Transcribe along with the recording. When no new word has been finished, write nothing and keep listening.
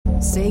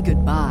Say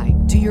goodbye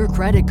to your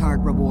credit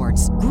card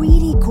rewards.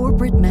 Greedy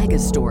corporate mega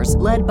stores,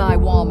 led by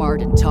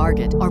Walmart and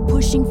Target, are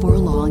pushing for a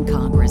law in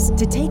Congress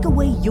to take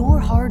away your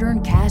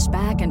hard-earned cash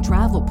back and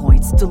travel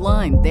points to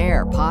line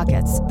their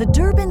pockets. The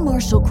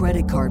Durbin-Marshall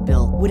credit card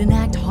bill would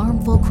enact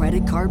harmful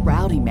credit card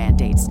routing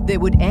mandates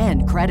that would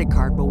end credit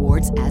card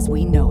rewards as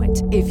we know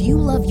it. If you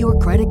love your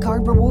credit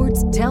card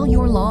rewards, tell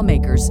your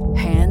lawmakers,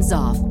 hands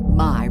off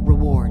my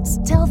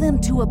rewards. Tell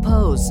them to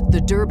oppose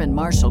the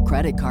Durbin-Marshall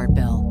credit card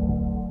bill.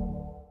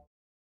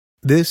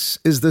 This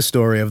is the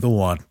story of the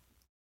one.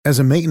 As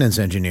a maintenance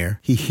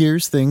engineer, he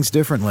hears things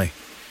differently.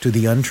 To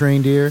the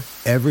untrained ear,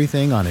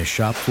 everything on his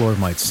shop floor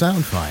might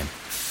sound fine,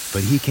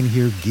 but he can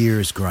hear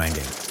gears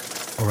grinding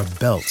or a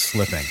belt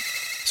slipping.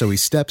 So he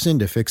steps in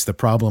to fix the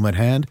problem at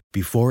hand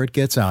before it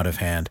gets out of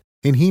hand.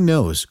 And he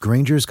knows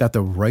Grainger's got the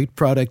right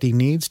product he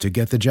needs to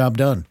get the job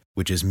done,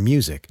 which is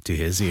music to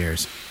his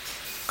ears.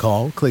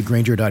 Call, click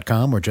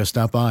Grainger.com, or just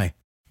stop by.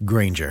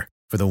 Grainger,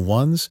 for the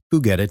ones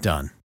who get it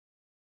done.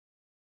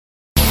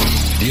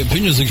 The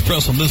opinions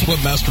expressed on this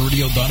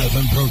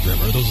WebmasterRadio.fm program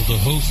are those of the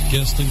host,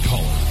 guests, and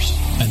callers,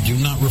 and do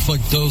not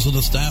reflect those of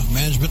the staff,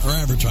 management, or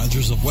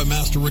advertisers of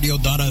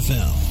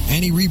WebmasterRadio.fm.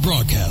 Any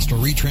rebroadcast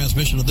or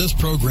retransmission of this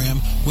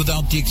program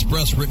without the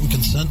express written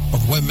consent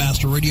of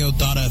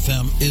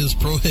WebmasterRadio.fm is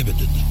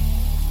prohibited.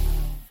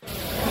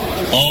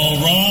 All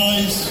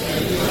rise.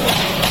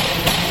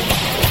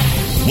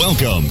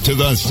 Welcome to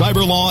the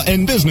Cyber Law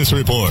and Business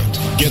Report.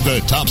 Get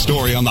the top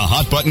story on the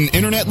hot-button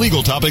Internet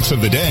legal topics of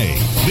the day.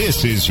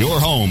 This is your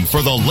home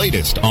for the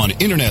latest on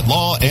Internet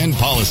law and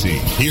policy.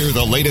 Hear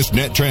the latest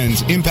net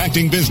trends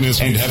impacting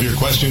business and have your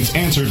questions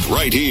answered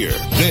right here.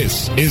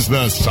 This is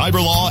the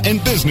Cyber Law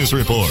and Business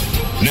Report.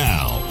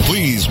 Now,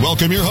 please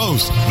welcome your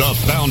host, the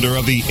founder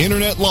of the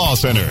Internet Law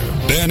Center,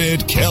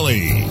 Bennett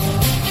Kelly.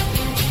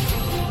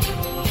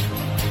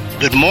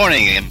 Good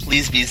morning, and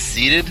please be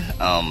seated.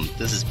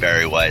 This is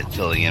Barry White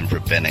filling in for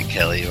Bennett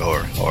Kelly,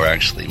 or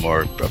actually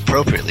more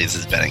appropriately, this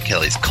is Bennett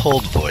Kelly's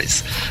cold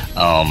voice.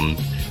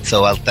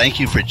 So I'll thank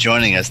you for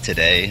joining us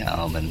today,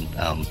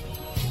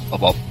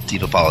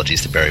 deep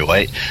apologies to Barry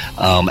White.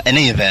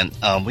 Any event,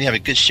 we have a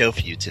good show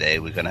for you today.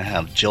 We're going to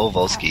have Joel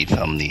Volsky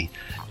from the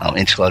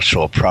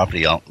intellectual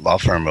property law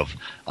firm of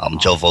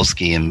Joel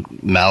Volsky in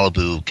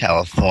Malibu,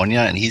 California,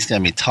 and he's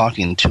going to be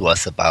talking to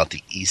us about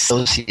the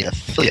eAssociate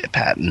affiliate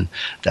patent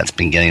that's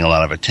been getting a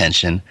lot of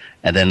attention.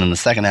 And then in the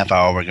second half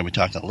hour, we're going to be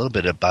talking a little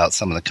bit about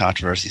some of the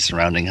controversy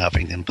surrounding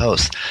Huffington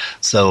Post.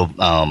 So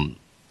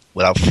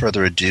without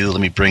further ado,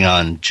 let me bring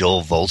on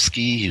Joel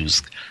Volsky,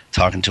 who's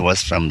talking to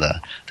us from the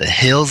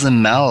hills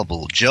in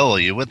Malibu. Joel, are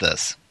you with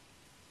us?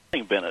 Good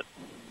morning, Bennett.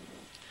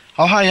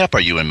 How high up are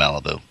you in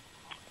Malibu?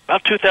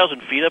 About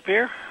 2,000 feet up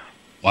here.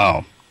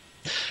 Wow.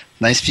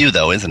 Nice view,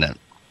 though, isn't it?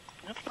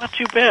 That's not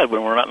too bad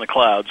when we're not in the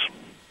clouds.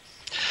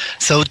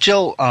 So,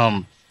 Joe,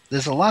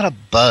 there's a lot of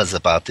buzz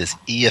about this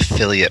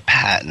e-affiliate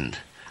patent.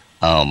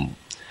 Can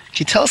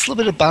you tell us a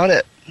little bit about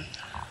it?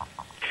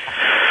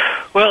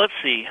 Well, let's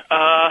see.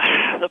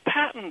 The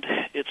patent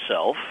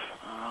itself,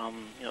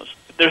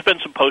 there's been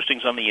some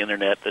postings on the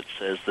Internet that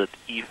says that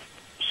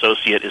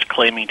eAssociate is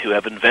claiming to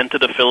have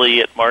invented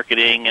affiliate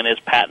marketing and has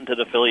patented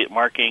affiliate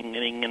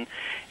marketing, and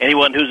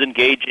anyone who's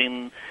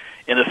engaging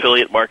in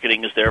affiliate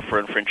marketing is therefore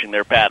infringing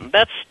their patent.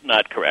 That's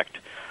not correct.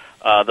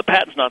 The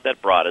patent's not that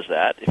broad as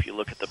that. If you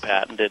look at the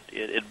patent, it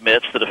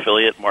admits that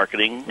affiliate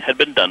marketing had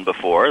been done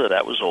before,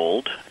 that was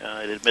old.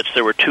 It admits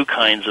there were two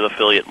kinds of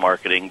affiliate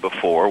marketing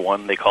before.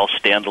 One they call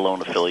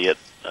standalone affiliate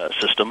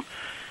system,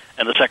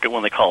 and the second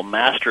one they call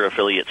master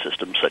affiliate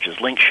systems, such as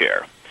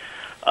LinkShare.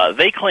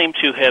 They claim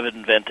to have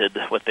invented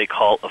what they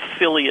call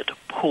affiliate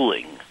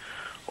pooling,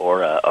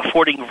 or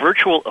affording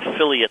virtual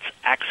affiliates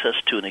access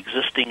to an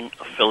existing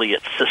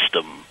affiliate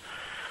system.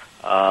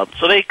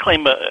 So they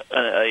claim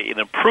an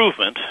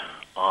improvement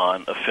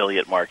on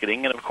affiliate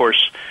marketing, and of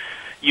course,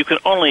 you can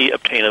only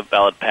obtain a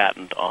valid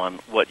patent on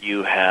what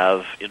you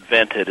have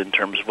invented in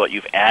terms of what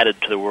you've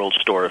added to the world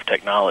store of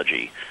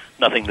technology,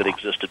 nothing that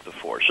existed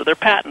before. So their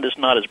patent is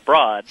not as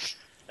broad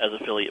as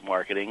affiliate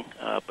marketing,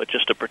 but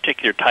just a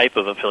particular type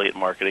of affiliate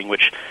marketing,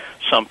 which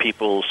some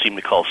people seem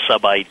to call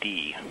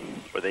sub-ID,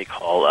 or they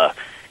call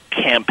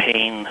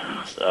campaign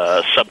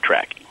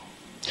subtracking.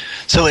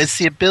 So it's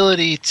the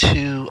ability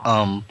to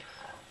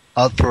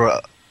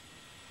for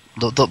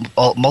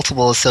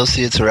multiple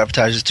associates or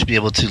advertisers to be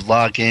able to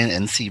log in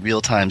and see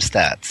real-time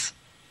stats,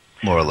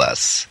 more or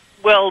less.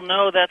 Well,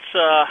 no, that's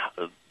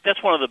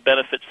one of the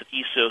benefits that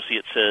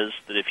eAssociate says,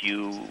 that if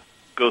you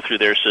go through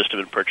their system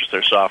and purchase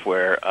their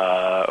software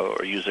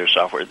or use their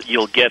software,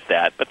 you'll get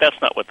that. But that's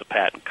not what the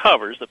patent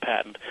covers. The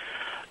patent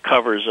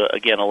covers,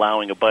 again,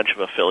 allowing a bunch of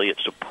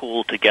affiliates to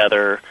pool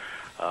together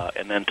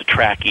and then to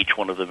track each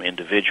one of them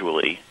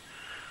individually,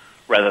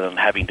 rather than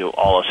having to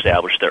all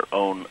establish their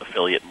own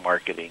affiliate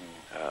marketing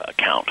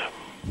account.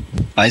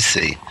 I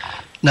see.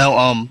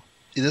 Now,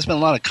 there's been a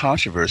lot of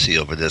controversy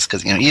over this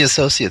because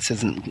eAssociates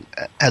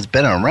has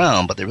been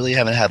around, but they really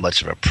haven't had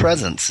much of a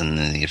presence in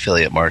the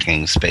affiliate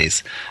marketing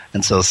space.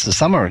 And so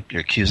some are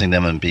accusing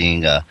them of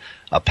being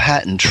a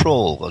patent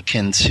troll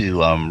akin to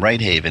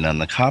Righthaven on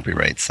the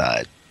copyright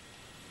side.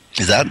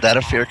 Is that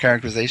a fair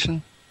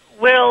characterization?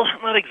 Well,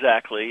 not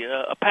exactly.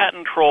 A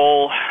patent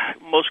troll,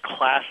 most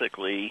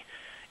classically,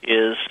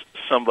 is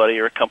somebody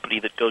or a company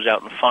that goes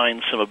out and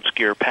finds some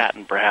obscure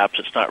patent. Perhaps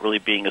it's not really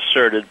being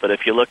asserted, but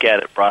if you look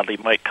at it broadly,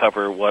 it might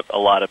cover what a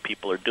lot of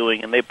people are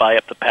doing, and they buy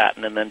up the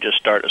patent and then just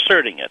start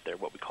asserting it. They're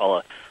what we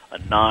call a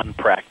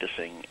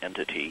non-practicing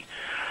entity.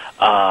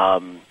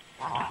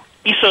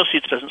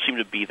 eAssociates doesn't seem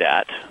to be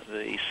that.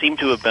 They seem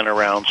to have been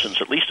around since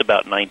at least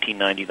about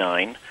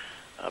 1999.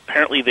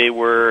 Apparently they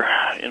were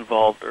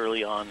involved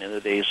early on in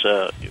the days,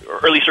 or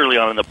at least early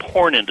on in the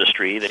porn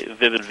industry.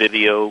 Vivid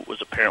Video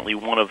was apparently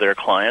one of their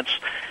clients,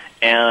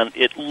 and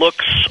it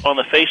looks on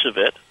the face of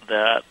it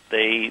that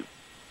they,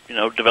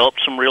 developed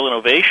some real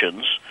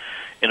innovations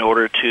in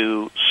order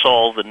to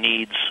solve the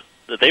needs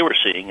that they were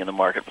seeing in the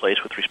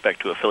marketplace with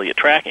respect to affiliate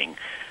tracking.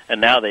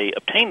 And now they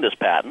obtained this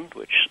patent,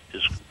 which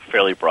is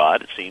fairly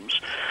broad, it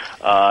seems,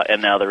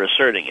 and now they're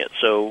asserting it.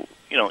 So,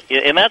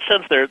 in that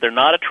sense, they're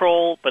not a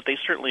troll, but they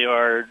certainly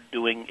are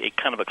doing a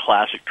kind of a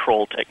classic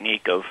troll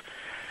technique of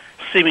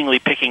seemingly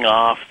picking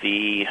off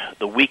the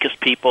weakest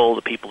people,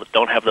 the people that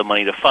don't have the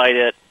money to fight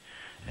it,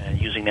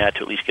 and using that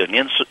to at least get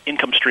an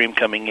income stream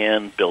coming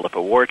in, build up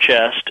a war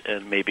chest,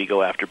 and maybe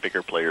go after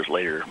bigger players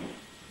later.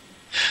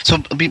 So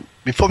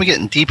before we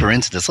get deeper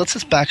into this, let's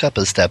just back up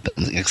a step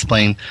and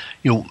explain,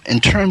 in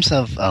terms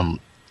of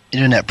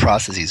Internet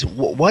processes,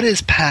 what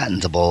is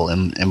patentable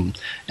and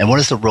what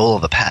is the role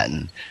of a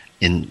patent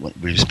with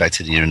respect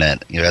to the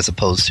Internet, as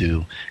opposed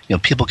to,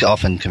 people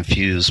often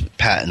confuse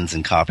patents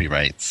and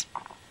copyrights.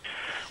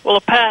 Well,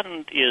 a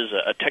patent is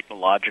a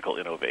technological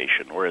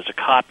innovation, whereas a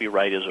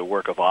copyright is a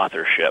work of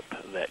authorship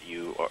that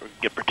you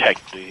get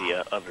protected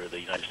under the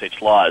United States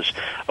laws.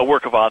 A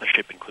work of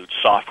authorship includes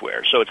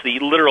software. So it's the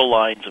literal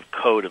lines of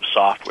code of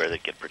software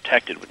that get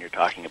protected when you're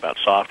talking about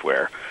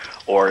software.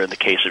 Or in the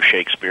case of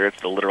Shakespeare,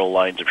 it's the literal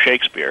lines of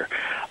Shakespeare.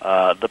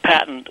 The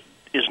patent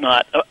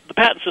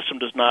system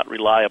does not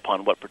rely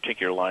upon what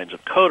particular lines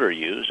of code are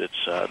used.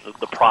 It's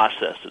the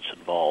process that's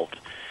involved.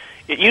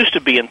 It used to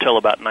be until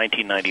about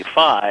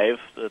 1995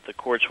 that the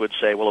courts would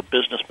say, well, a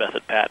business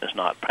method patent is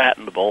not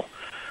patentable.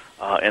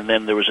 And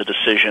then there was a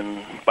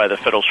decision by the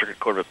Federal Circuit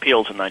Court of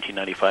Appeals in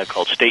 1995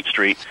 called State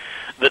Street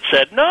that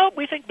said, no,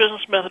 we think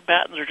business method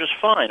patents are just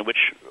fine,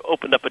 which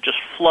opened up a just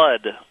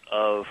flood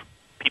of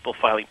people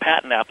filing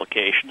patent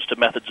applications to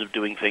methods of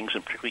doing things,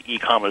 and particularly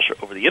e-commerce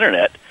over the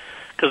Internet,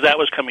 because that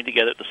was coming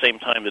together at the same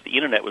time that the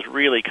Internet was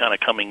really kind of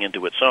coming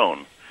into its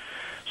own.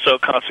 So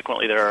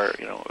consequently, there are,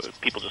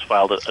 people just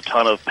filed a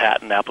ton of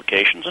patent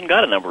applications and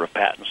got a number of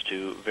patents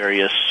to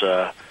various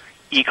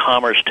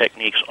e-commerce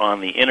techniques on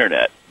the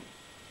Internet.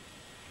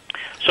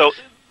 So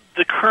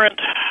the current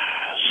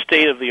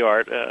state of the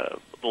art, the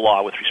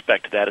law with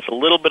respect to that, is a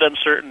little bit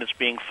uncertain. It's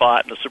being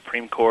fought in the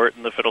Supreme Court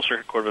and the Federal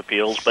Circuit Court of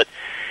Appeals, but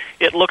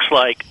it looks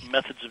like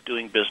methods of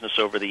doing business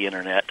over the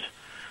Internet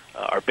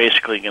are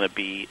basically going to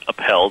be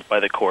upheld by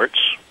the courts.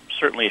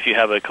 Certainly, if you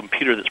have a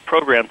computer that's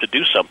programmed to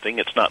do something,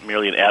 it's not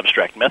merely an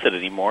abstract method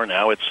anymore.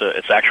 Now it's a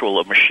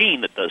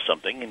machine that does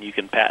something, and you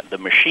can patent the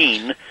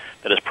machine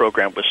that is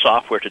programmed with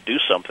software to do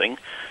something,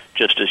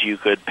 just as you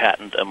could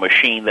patent a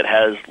machine that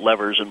has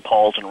levers and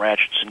pawls and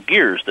ratchets and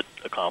gears that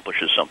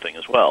accomplishes something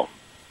as well.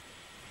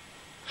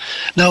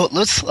 Now,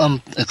 let's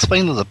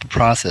explain the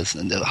process.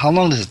 How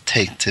long does it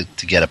take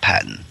to get a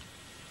patent?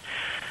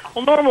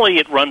 Well, normally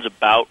it runs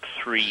about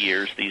 3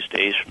 years these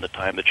days from the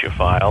time that you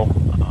file.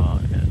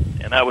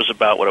 And that was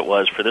about what it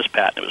was for this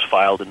patent. It was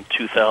filed in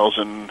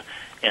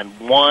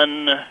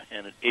 2001,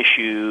 and it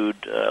issued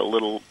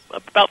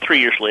about 3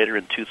 years later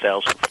in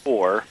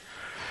 2004.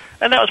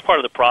 And that was part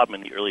of the problem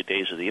in the early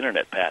days of the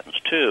Internet patents,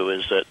 too,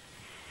 is that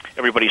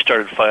everybody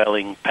started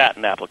filing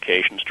patent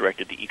applications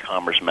directed to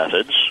e-commerce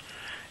methods,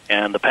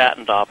 and the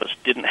Patent Office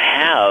didn't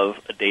have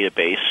a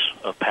database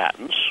of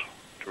patents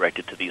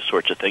directed to these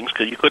sorts of things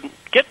because you couldn't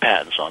get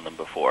patents on them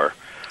before.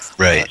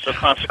 Right. So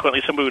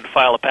consequently, somebody would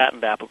file a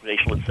patent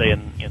application, let's say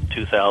in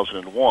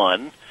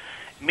 2001.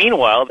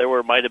 Meanwhile,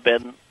 there might have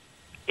been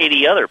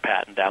 80 other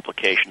patent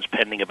applications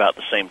pending about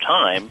the same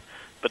time,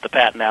 but the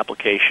Patent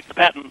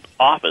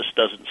Office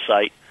doesn't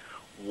cite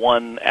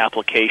one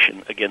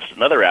application against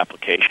another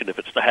application if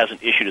it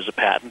hasn't issued as a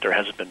patent or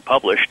hasn't been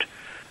published.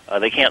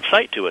 They can't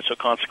cite to it. So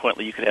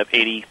consequently, you could have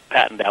 80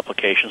 patent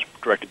applications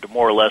directed to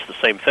more or less the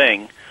same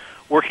thing,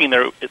 working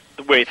their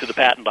way through the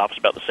Patent Office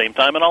about the same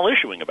time and all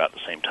issuing about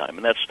the same time.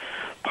 And that's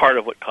part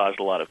of what caused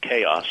a lot of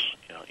chaos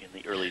in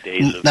the early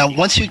days. Now,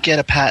 once you get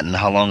a patent,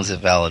 how long is it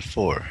valid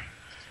for?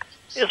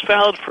 It's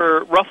valid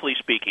for, roughly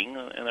speaking,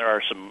 and there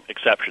are some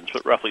exceptions,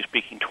 but roughly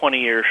speaking, 20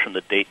 years from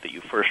the date that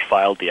you first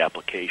filed the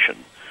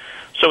application.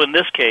 So in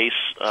this case,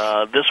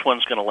 this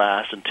one's going to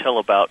last until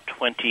about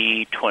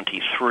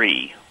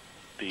 2023,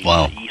 the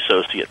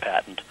eAssociate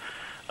patent,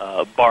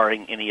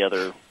 barring any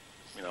other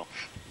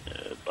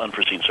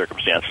unforeseen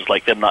circumstances,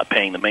 like them not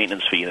paying the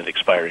maintenance fee and it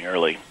expiring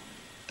early.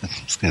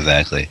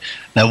 Exactly.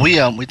 Now,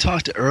 we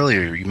talked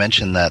earlier, you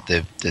mentioned that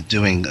they're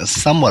doing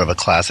somewhat of a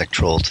classic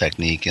troll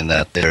technique in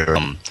that they're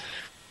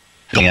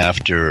going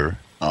after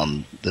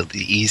the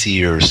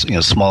easier,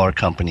 smaller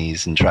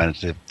companies and trying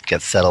to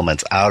get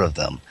settlements out of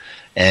them.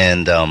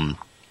 And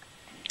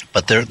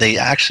but they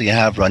actually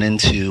have run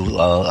into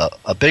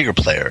a bigger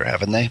player,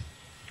 haven't they?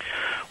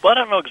 Well, I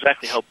don't know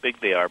exactly how big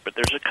they are, but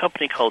there's a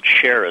company called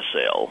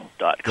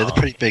ShareASale.com. They're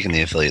pretty big in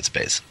the affiliate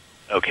space.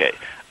 Okay.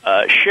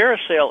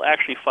 ShareASale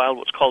actually filed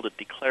what's called a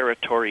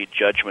declaratory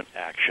judgment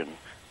action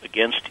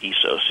against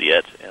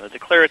eSociate. And a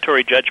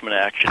declaratory judgment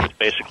action is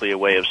basically a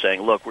way of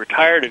saying, look, we're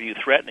tired of you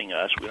threatening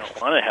us. We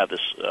don't want to have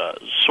this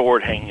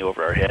sword hanging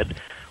over our head.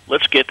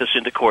 Let's get this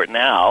into court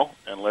now,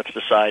 and let's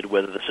decide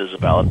whether this is a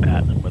valid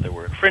patent and whether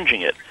we're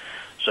infringing it.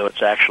 So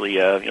it's actually,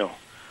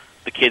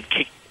 the kid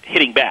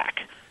hitting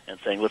back and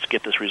saying, let's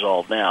get this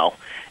resolved now.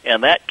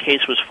 And that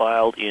case was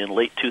filed in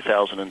late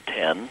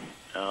 2010,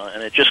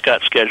 and it just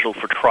got scheduled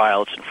for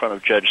trial. It's in front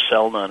of Judge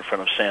Selna in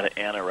front of Santa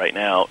Ana right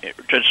now.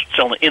 Judge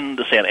Selna in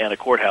the Santa Ana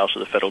courthouse of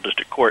the Federal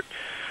District Court.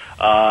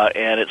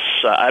 And it's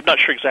I'm not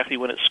sure exactly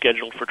when it's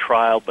scheduled for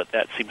trial, but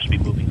that seems to be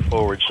moving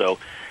forward. So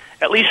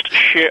at least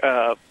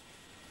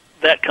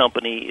that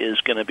company is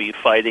going to be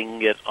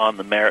fighting it on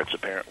the merits,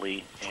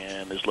 apparently,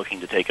 and is looking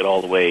to take it all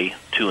the way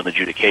to an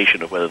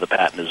adjudication of whether the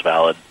patent is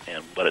valid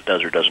and what it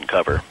does or doesn't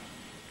cover.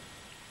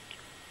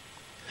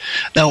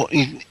 Now,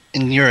 in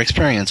your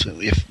experience,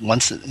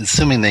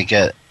 assuming they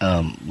get,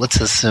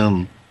 let's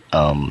assume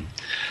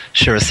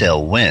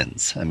ShareASale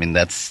wins. I mean,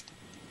 that's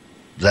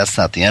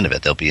not the end of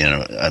it. There'll be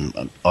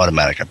an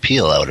automatic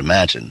appeal, I would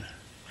imagine.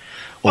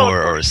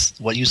 Or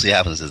what usually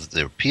happens is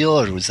the appeal,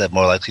 or is that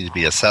more likely to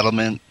be a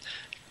settlement?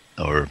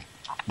 Or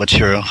what's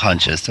your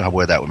hunch as to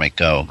where that might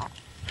go?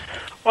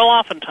 Well,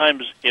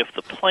 oftentimes, if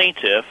the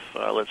plaintiff,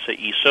 let's say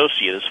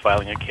eSociate, is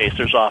filing a case,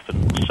 there's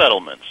often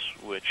settlements,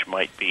 which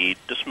might be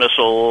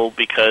dismissal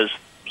because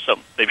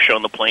they've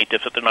shown the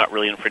plaintiff that they're not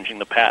really infringing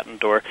the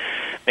patent, or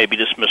maybe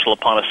dismissal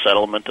upon a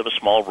settlement of a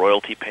small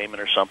royalty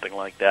payment or something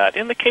like that.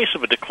 In the case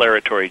of a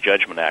declaratory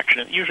judgment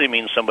action, it usually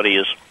means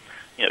somebody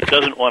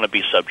doesn't want to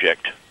be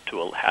subject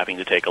to having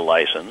to take a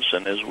license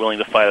and is willing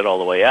to fight it all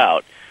the way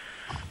out.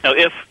 Now,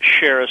 if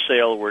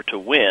ShareASale were to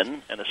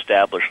win and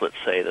establish, let's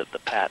say, that the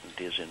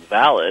patent is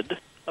invalid,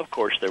 of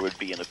course there would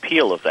be an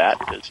appeal of that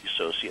because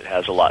eSociate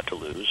has a lot to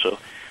lose. So,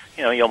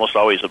 you almost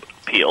always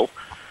appeal.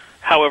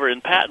 However,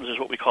 in patents is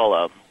what we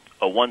call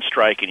a one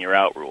strike and you're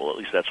out rule. At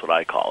least that's what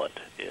I call it,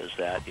 is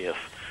that if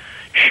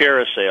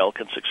ShareASale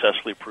can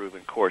successfully prove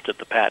in court that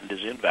the patent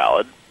is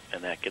invalid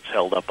and that gets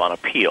held up on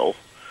appeal,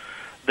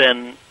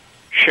 then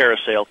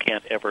ShareASale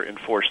can't ever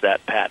enforce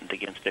that patent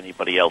against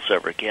anybody else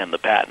ever again. The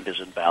patent is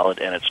invalid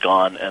and it's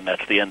gone, and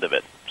that's the end of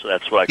it. So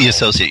that's what I call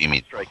eSociate, you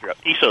mean? Strike, you're out.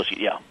 eSociate,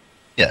 yeah.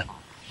 Yeah.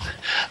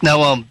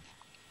 Now,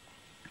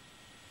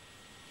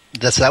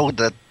 that's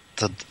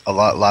a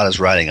lot is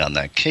riding on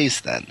that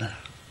case then.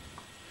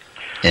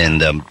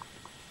 And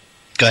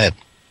go ahead.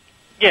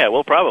 Yeah,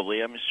 well,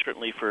 probably. I mean,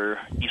 certainly for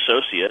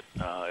eSociate,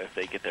 if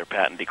they get their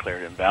patent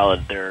declared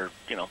invalid,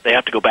 they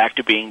have to go back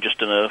to being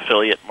just an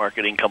affiliate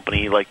marketing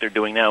company like they're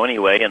doing now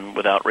anyway, and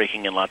without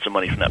raking in lots of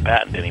money from that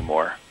patent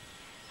anymore.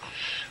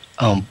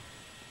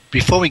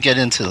 Before we get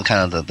into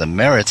the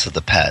merits of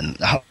the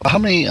patent, how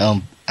many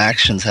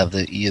actions have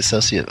the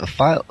eSociate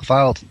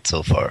filed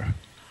so far?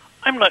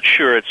 I'm not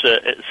sure.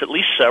 It's at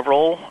least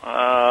several.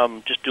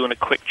 Just doing a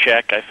quick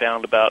check, I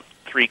found about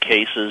 3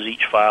 cases,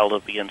 each filed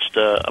against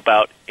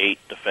about 8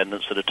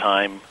 defendants at a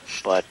time,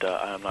 but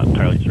I'm not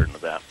entirely certain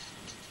of that.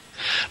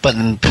 But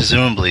then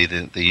presumably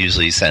they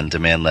usually send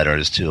demand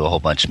letters to a whole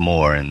bunch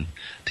more, and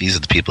these are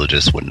the people who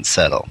just wouldn't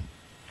settle.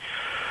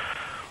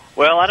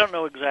 Well, I don't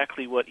know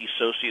exactly what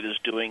eSociate is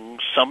doing.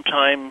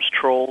 Sometimes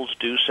trolls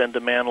do send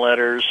demand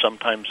letters.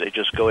 Sometimes they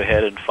just go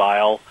ahead and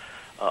file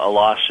a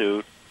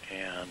lawsuit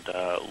and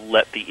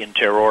let the in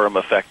terrorem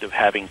effect of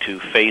having to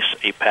face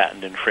a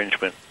patent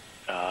infringement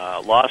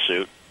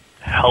lawsuit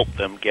help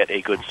them get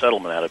a good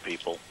settlement out of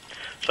people.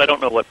 So I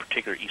don't know what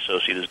particular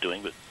eSociate is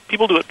doing, but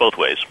people do it both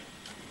ways.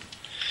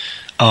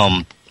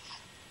 And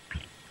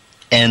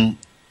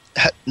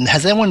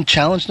has anyone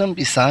challenged them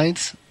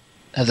besides?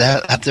 Have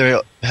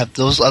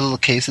those other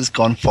cases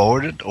gone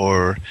forward,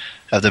 or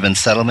have there been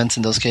settlements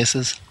in those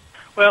cases?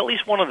 Well, at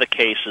least one of the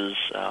cases,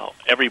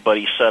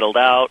 everybody settled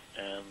out,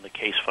 and the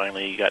case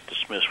finally got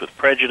dismissed with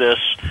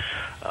prejudice.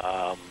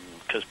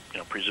 Because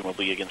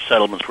presumably, again,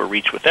 settlements were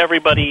reached with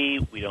everybody.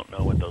 We don't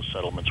know what those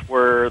settlements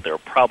were. They're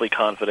probably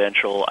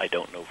confidential. I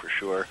don't know for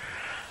sure.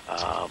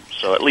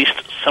 So at least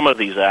some of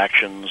these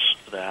actions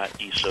that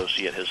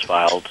eSociate has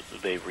filed,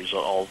 they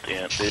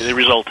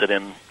resulted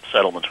in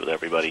settlements with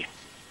everybody.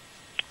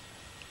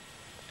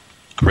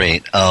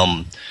 Great.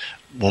 We're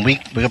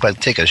going to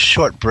take a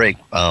short break,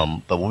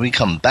 but when we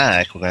come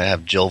back, we're going to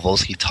have Joe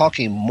Volsky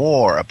talking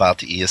more about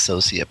the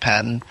eSociate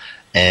patent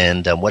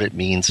and what it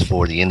means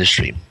for the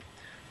industry.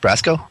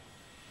 Brasco?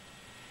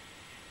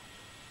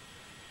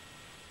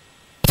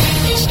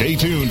 Stay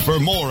tuned for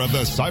more of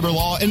the Cyber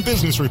Law and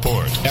Business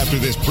Report after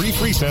this brief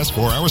recess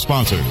for our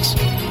sponsors. 2,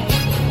 1,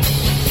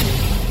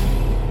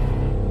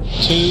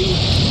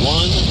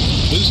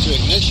 boost to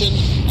ignition,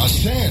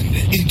 Ascend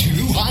into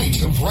new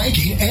heights of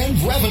ranking and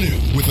revenue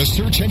with a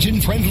search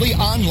engine-friendly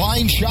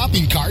online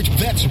shopping cart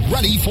that's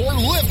ready for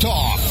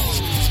liftoff.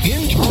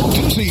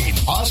 Introducing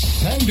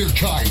Ascender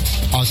Cart.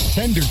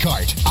 Ascender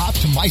Cart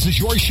optimizes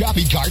your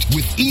shopping cart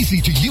with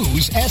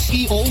easy-to-use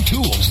SEO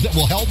tools that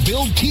will help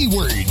build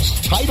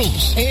keywords,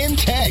 titles, and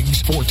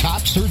tags for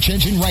top search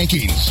engine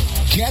rankings.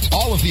 Get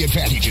all of the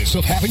advantages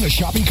of having a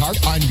shopping cart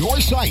on your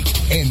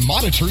site and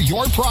monitor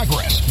your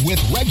progress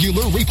with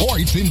regular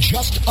reports in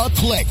just a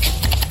click.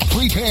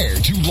 Prepare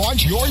to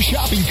launch your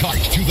shopping cart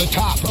to the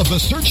top of the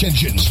search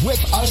engines with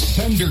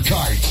Ascender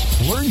Cart.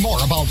 Learn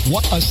more about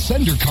what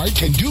Ascender Cart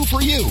can do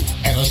for you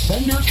at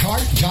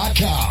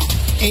ascendercart.com.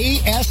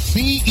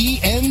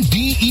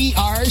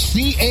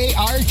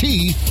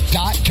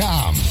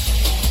 ASCENDERCART.com.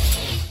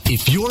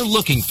 If you're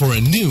looking for a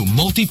new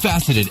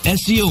multifaceted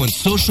SEO and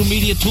social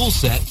media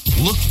toolset,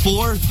 look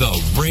for the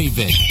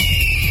Raven.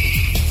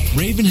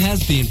 Raven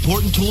has the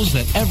important tools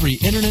that every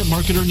internet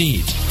marketer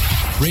needs.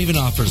 Raven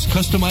offers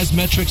customized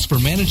metrics for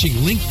managing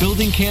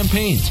link-building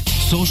campaigns,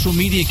 social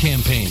media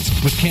campaigns,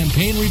 with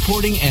campaign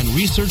reporting and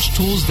research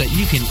tools that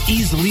you can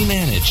easily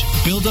manage.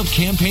 Build up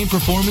campaign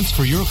performance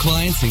for your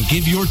clients and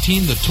give your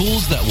team the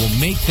tools that will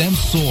make them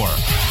soar.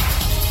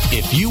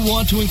 If you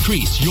want to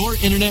increase your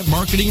internet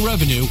marketing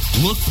revenue,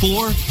 look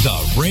for the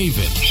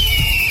Raven.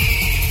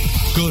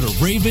 Go to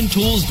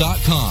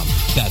raventools.com.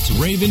 That's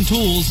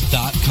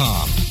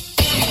raventools.com.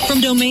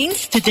 From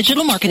domains to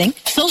digital marketing,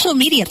 social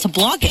media to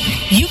blogging,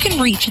 you can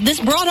reach this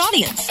broad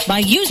audience by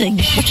using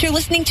what you're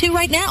listening to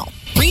right now.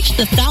 Reach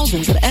the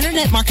thousands of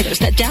internet marketers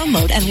that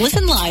download and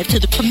listen live to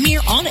the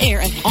premier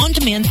on-air and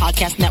on-demand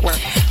podcast network,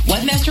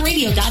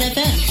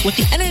 WebmasterRadio.fm, with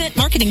the Internet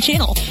Marketing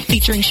Channel,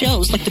 featuring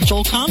shows like The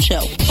Joel Comm Show,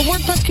 the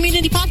WordPress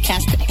Community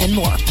Podcast, and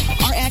more.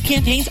 Our ad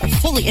campaigns are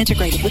fully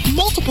integrated with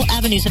multiple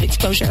avenues of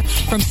exposure,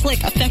 from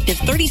slick, effective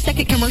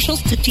 30-second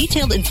commercials to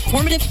detailed,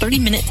 informative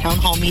 30-minute town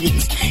hall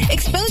meetings.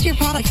 Expose your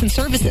products and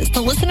services to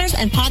listeners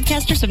and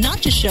podcasters of not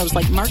just shows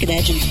like Market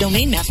Edge and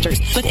Domain Masters,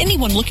 but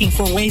anyone looking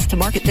for ways to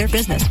market their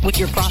business with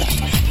your product.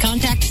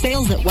 Contact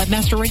sales at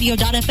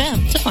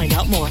webmasterradio.fm to find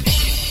out more.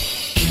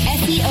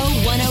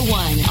 SEO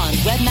 101 on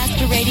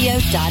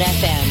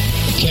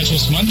webmasterradio.fm. Catch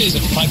us Mondays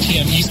at 5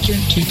 p.m.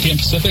 Eastern, 2 p.m.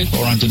 Pacific,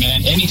 or on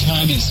demand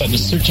anytime inside the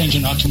Search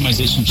Engine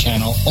Optimization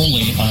channel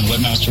only on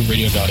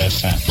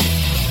webmasterradio.fm.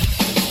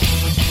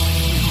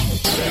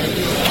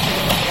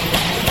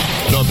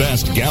 The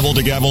best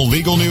gavel-to-gavel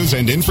legal news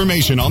and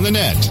information on the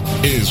net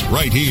is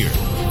right here.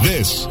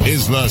 This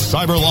is the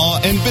Cyber Law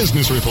and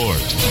Business Report,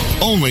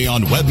 only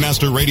on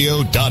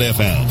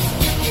webmasterradio.fm.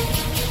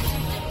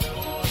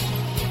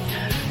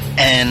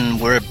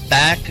 And we're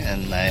back,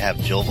 and I have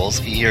Joel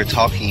Volsky here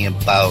talking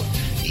about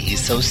the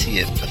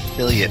associate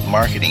affiliate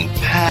marketing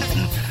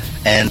patent.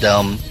 And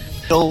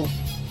Joel,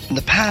 in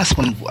the past,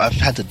 when I've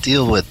had to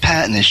deal with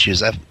patent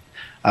issues, I've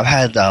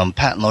had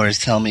patent lawyers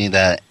tell me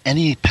that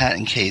any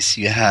patent case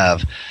you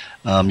have,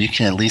 you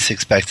can at least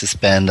expect to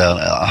spend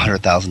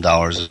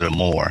 $100,000 or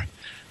more.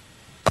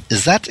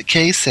 Is that the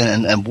case,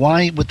 and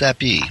why would that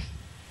be?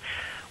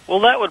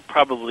 Well, that would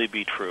probably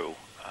be true.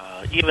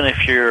 Even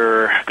if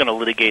you're going to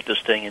litigate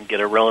this thing and get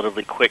a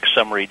relatively quick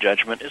summary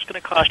judgment, it's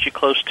going to cost you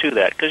close to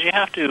that, because you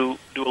have to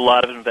do a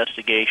lot of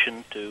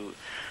investigation to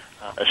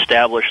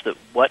establish that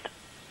what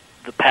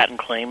the patent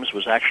claims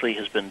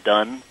has been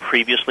done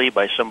previously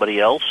by somebody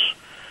else,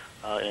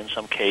 in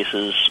some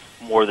cases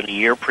more than a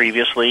year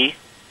previously,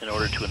 in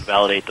order to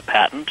invalidate the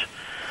patent.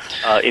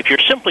 If you're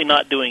simply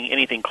not doing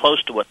anything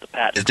close to what the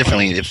patent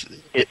claims,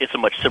 it's a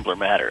much simpler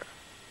matter.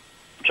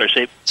 I'm sorry,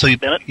 say. So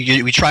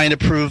you're trying to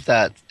prove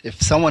that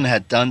if someone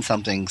had done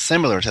something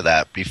similar to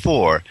that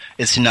before,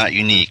 it's not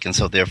unique, and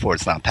so therefore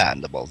it's not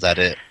patentable. Is that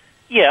it?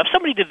 Yeah, if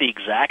somebody did the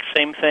exact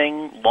same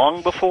thing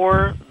long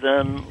before,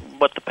 then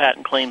what the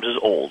patent claims is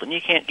old, and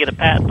you can't get a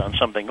patent on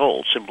something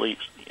old. Simply,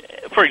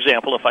 for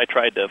example, if I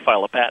tried to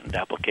file a patent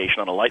application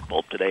on a light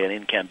bulb today, an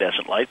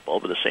incandescent light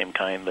bulb of the same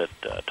kind that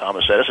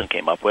Thomas Edison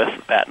came up with,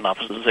 the patent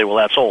office would say, well,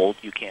 that's old,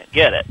 you can't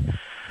get it.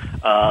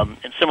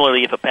 And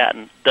similarly, if a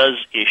patent does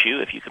issue,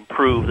 if you can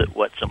prove that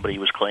what somebody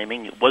was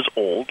claiming was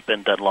old,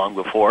 been done long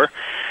before,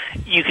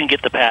 you can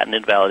get the patent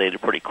invalidated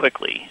pretty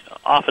quickly.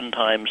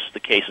 Oftentimes, the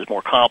case is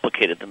more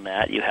complicated than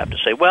that. You have to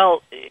say,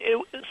 well,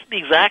 it's the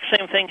exact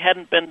same thing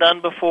hadn't been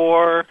done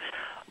before,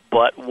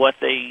 but what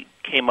they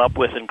came up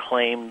with and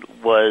claimed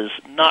was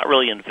not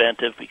really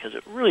inventive because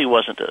it really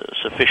wasn't a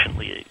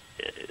sufficiently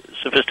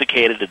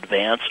sophisticated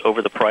advance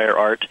over the prior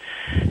art,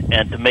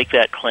 and to make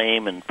that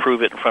claim and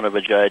prove it in front of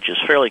a judge is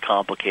fairly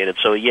complicated.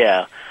 So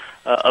yeah,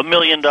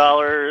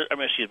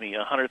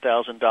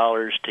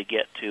 $100,000 to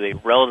get to a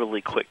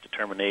relatively quick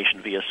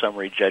determination via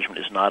summary judgment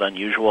is not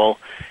unusual.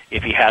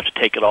 If you have to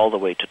take it all the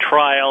way to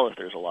trial, if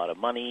there's a lot of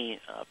money,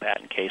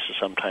 patent cases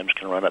sometimes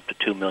can run up to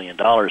 $2 million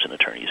in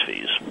attorney's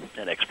fees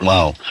and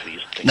expertise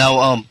fees.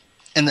 Now,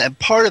 and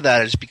part of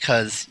that is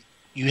because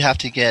you have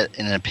to get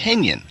an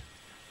opinion.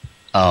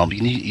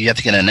 You have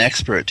to get an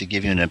expert to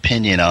give you an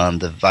opinion on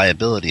the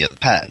viability of the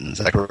patent. Is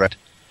that correct?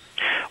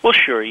 Well,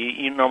 sure.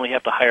 You normally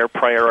have to hire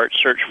prior art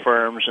search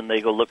firms, and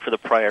they go look for the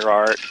prior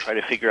art and try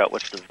to figure out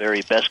what's the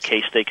very best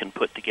case they can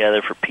put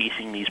together for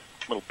piecing these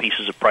little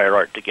pieces of prior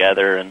art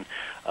together. And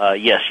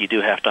yes, you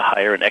do have to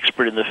hire an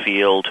expert in the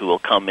field who will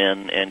come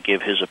in and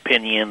give his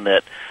opinion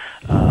that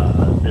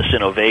this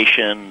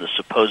innovation, the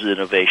supposed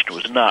innovation,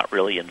 was not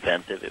really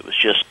inventive. It was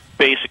just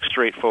basic,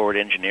 straightforward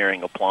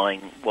engineering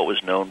applying what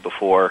was known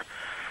before.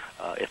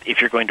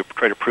 If you're going to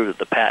try to prove that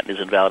the patent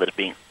is invalid as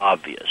being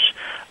obvious.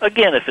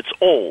 Again, if it's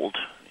old,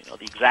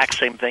 the exact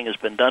same thing has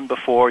been done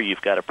before,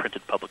 you've got a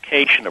printed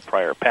publication, a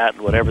prior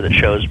patent, whatever, that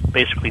shows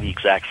basically the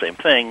exact same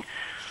thing,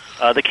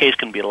 the case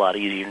can be a lot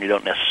easier, and you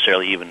don't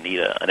necessarily even need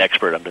an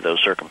expert under those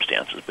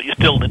circumstances. But you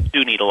still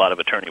do need a lot of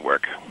attorney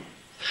work.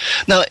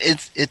 Now,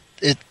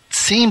 it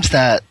seems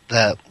that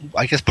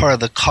I guess part of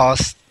the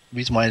cost,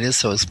 reason why it is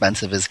so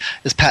expensive is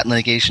patent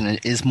litigation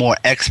is more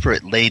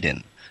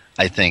expert-laden,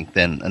 I think,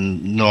 than a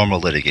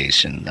normal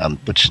litigation,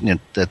 which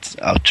that's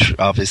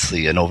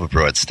obviously an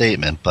overbroad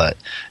statement, but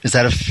is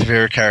that a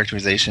fair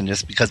characterization?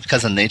 Just because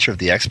of the nature of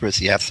the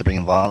experts you have to bring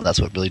involved, that's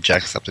what really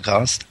jacks up the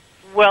cost?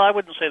 Well, I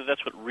wouldn't say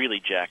that's what really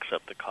jacks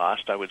up the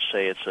cost. I would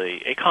say it's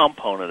a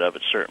component of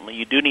it, certainly.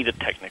 You do need a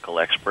technical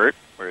expert,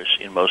 whereas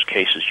in most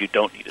cases you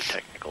don't need a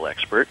technical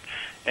expert.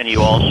 And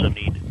you also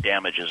need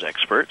damages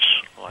experts,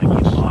 like you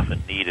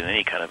often need in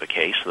any kind of a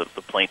case. The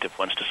plaintiff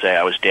wants to say,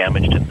 I was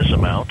damaged in this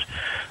amount,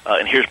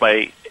 and here's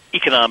my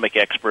economic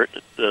expert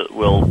that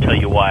will tell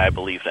you why I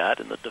believe that.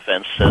 And the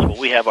defense says, well,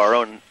 we have our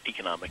own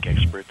economic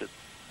expert that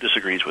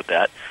disagrees with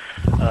that.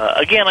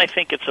 Again, I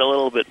think it's a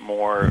little bit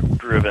more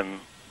driven,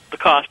 the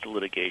cost of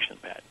litigation in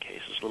patent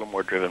cases is a little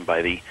more driven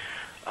by the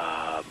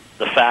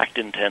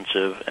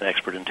fact-intensive and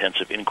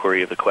expert-intensive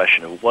inquiry of the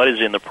question of what is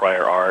in the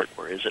prior art,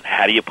 or is it,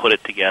 how do you put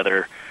it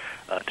together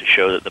to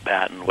show that the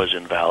patent was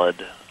invalid,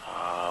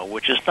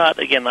 which is not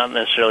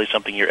necessarily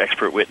something your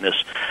expert witness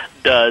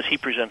does. He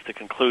presents the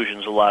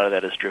conclusions. A lot of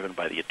that is driven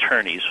by the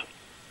attorneys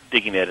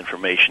digging that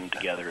information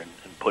together and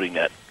putting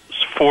that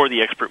for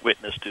the expert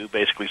witness to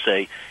basically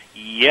say,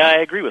 yeah,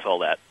 I agree with all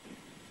that.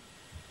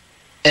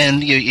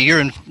 And you're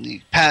in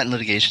patent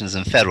litigation is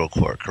in federal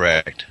court,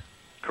 correct?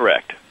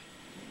 Correct.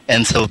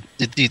 And so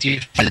do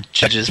you find that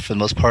judges, for the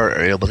most part,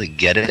 are able to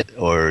get it,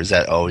 or is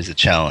that always a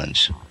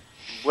challenge?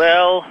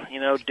 Well,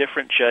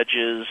 different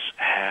judges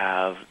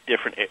have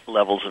different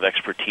levels of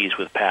expertise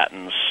with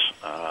patents,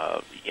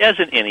 as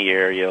in any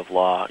area of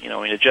law.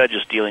 A judge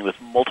is dealing with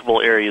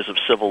multiple areas of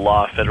civil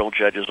law. Federal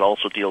judges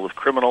also deal with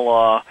criminal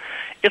law.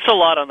 It's a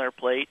lot on their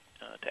plate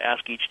to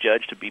ask each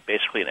judge to be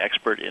basically an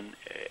expert in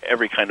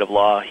every kind of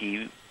law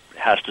he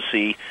has to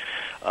see.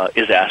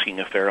 Is asking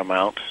a fair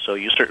amount. So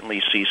you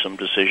certainly see some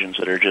decisions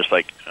that are just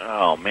like,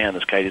 oh man,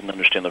 this guy didn't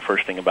understand the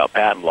first thing about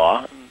patent law.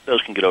 And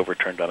those can get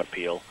overturned on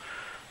appeal.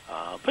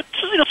 But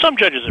some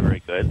judges are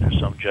very good. There's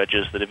some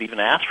judges that have even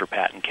asked for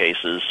patent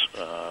cases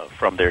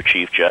from their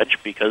chief judge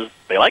because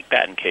they like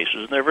patent cases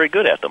and they're very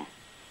good at them.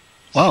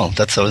 Wow,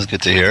 that's always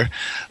good to hear.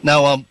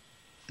 Now,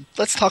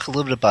 let's talk a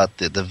little bit about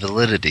the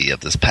validity of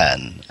this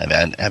patent. I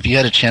mean, have you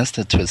had a chance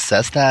to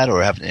assess that,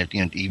 or have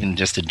even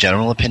just a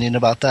general opinion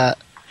about that?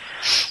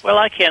 Well,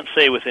 I can't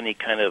say with any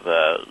kind of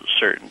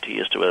certainty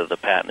as to whether the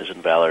patent is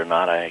invalid or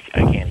not. I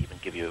can't even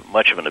give you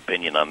much of an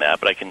opinion on that,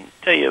 but I can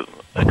tell you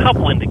a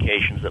couple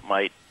indications that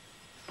might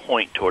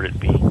point toward it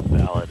being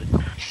valid.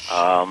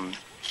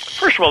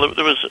 First of all,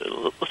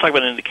 let's talk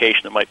about an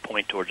indication that might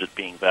point towards it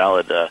being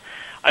valid.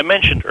 I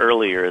mentioned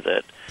earlier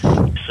that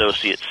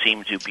associates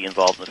seemed to be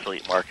involved in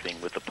affiliate marketing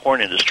with the porn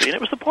industry, and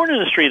it was the porn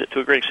industry that, to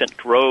a great extent,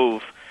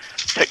 drove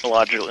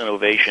technological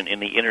innovation in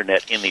the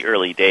Internet in the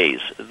early days.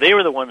 They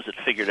were the ones that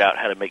figured out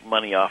how to make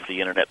money off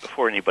the Internet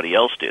before anybody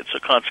else did. So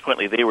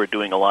consequently, they were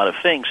doing a lot of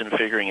things and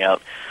figuring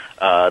out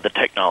the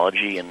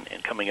technology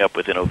and coming up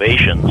with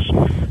innovations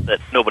that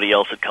nobody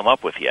else had come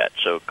up with yet.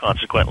 So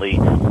consequently,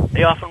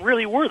 they often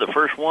really were the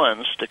first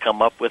ones to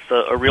come up with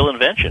a real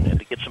invention and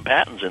to get some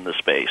patents in the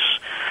space.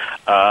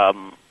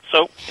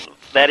 So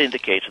that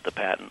indicates that the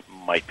patent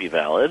might be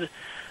valid.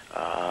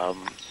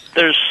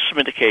 There's some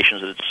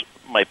indications that it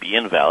might be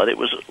invalid. It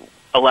was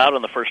allowed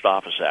in the first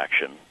office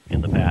action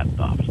in the patent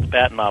office. The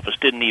patent office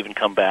didn't even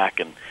come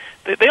back, and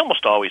they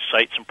almost always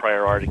cite some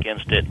prior art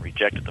against it and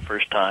reject it the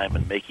first time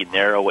and make you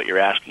narrow what you're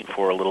asking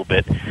for a little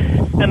bit.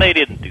 And they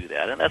didn't do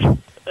that. And that's,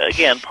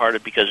 again, part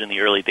of because in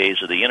the early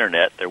days of the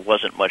Internet, there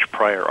wasn't much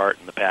prior art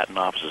in the patent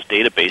office's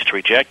database to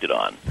reject it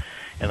on.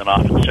 And then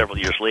often several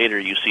years later,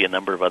 you see a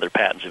number of other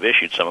patents have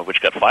issued, some of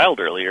which got filed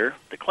earlier,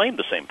 that claimed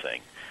the same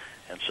thing.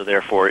 And so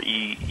therefore,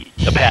 a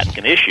patent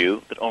can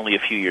issue that only a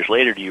few years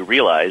later do you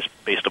realize,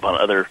 based upon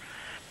other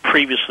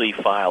previously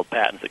filed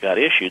patents that got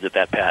issued,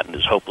 that patent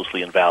is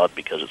hopelessly invalid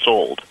because it's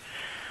old.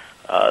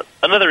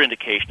 Another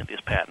indication that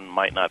this patent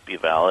might not be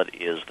valid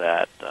is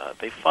that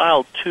they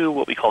filed two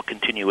what we call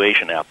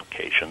continuation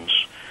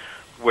applications,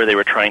 where they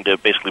were trying to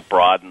basically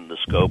broaden the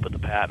scope of the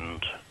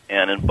patent.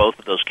 And in both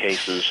of those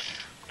cases,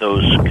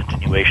 those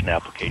continuation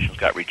applications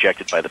got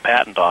rejected by the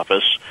patent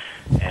office,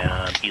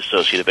 and the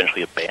associate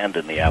eventually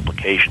abandoned the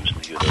applications in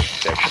view of those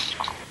rejections.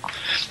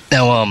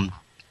 Now,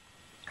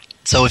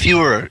 so if you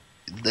were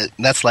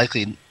that's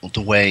likely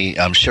the way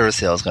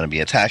SureSale is going to be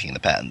attacking the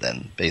patent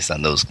then, based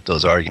on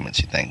those arguments,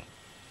 you think?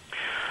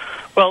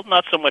 Well,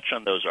 not so much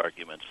on those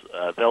arguments.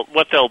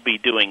 What they'll be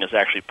doing is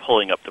actually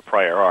pulling up the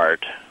prior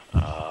art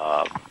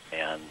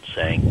and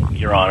saying,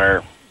 Your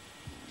Honor,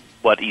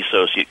 what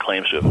eAssociate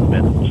claims to have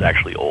invented was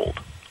actually old,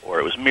 or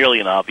it was merely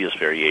an obvious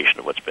variation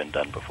of what's been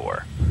done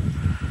before.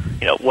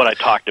 What I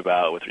talked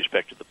about with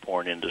respect to the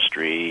porn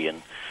industry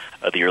and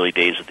the early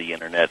days of the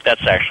Internet,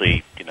 that's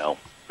actually,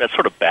 that's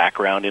sort of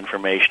background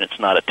information. It's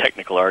not a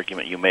technical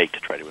argument you make to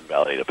try to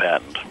invalidate a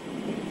patent.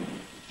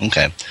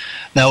 Okay.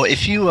 Now,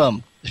 if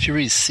you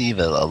receive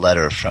a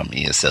letter from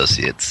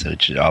eAssociates,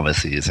 which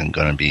obviously isn't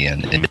going to be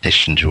an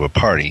invitation to a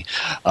party,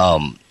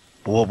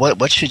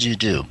 what should you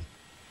do?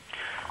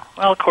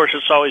 Well, of course,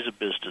 it's always a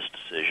business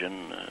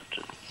decision,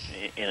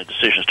 in a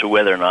decision as to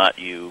whether or not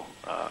you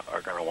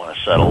are going to want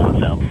to settle with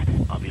them.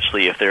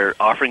 Obviously, if they're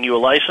offering you a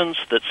license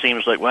that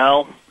seems like,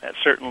 well, that's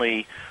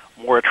certainly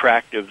more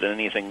attractive than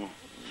anything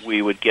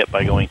we would get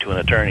by going to an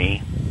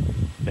attorney,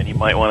 then you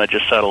might want to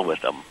just settle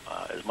with them,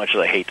 as much as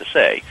I hate to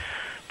say.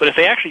 But if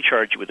they actually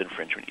charge you with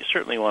infringement, you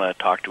certainly want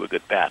to talk to a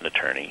good patent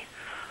attorney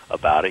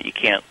about it. You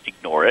can't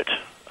ignore it.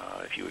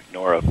 If you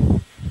ignore a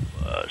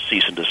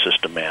cease and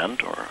desist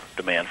demand or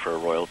demand for a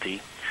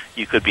royalty,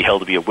 you could be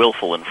held to be a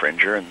willful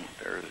infringer, and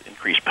there are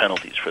increased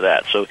penalties for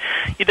that. So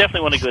you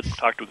definitely want to go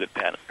talk to a good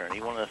patent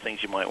attorney. One of the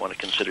things you might want to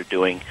consider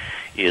doing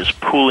is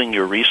pooling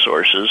your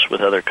resources with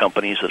other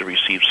companies that have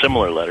received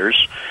similar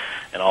letters,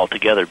 and all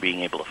together being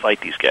able to fight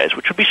these guys,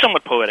 which would be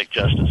somewhat poetic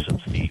justice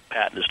since the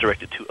patent is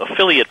directed to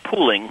affiliate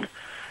pooling,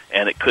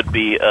 and it could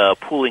be a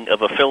pooling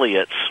of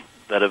affiliates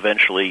that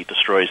eventually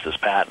destroys this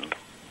patent.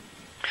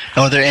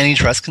 Now, are there any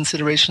trust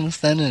considerations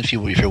then if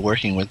you're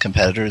working with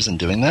competitors and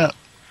doing that?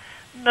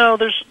 No,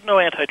 there's no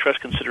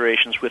antitrust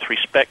considerations with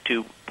respect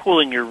to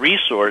pooling your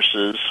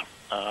resources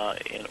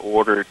in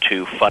order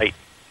to fight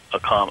a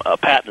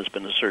patent that's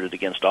been asserted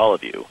against all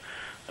of you.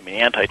 I mean,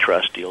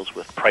 antitrust deals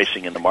with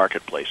pricing in the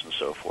marketplace and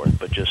so forth,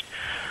 but just,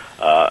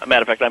 a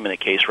matter of fact, I'm in a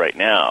case right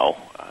now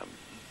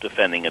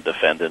defending a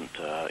defendant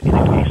in a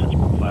case that's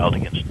been filed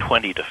against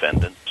 20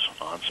 defendants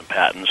on some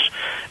patents,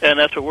 and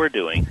that's what we're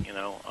doing.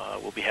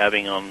 We'll be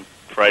having on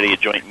Friday a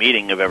joint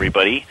meeting of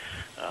everybody,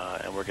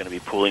 and we're going to be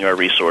pooling our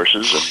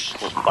resources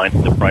and we'll find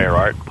the prior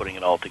art, putting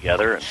it all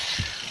together,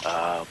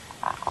 and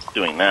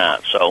doing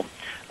that. So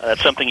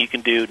that's something you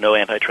can do, no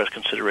antitrust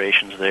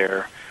considerations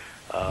there.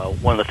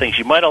 One of the things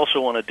you might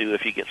also want to do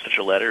if you get such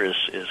a letter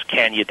is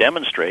can you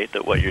demonstrate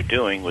that what you're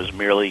doing was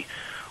merely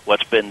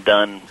what's been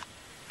done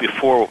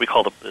before what we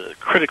call the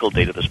critical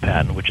date of this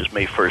patent, which is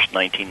May 1st,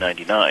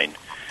 1999.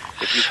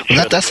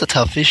 That's a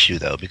tough issue,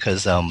 though,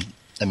 because,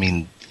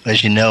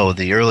 as you know,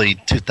 the early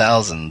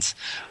 2000s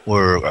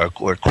were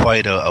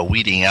quite a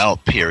weeding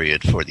out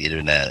period for the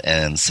Internet.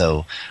 And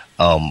so,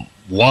 a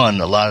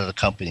lot of the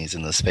companies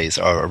in the space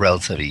are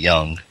relatively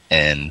young.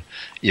 And,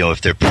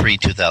 if they're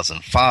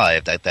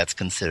pre-2005, that's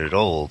considered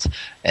old.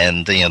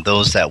 And,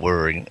 those that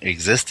were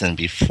existing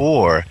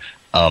before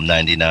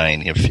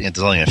 99, there's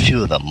only a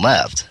few of them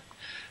left.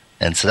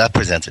 And so that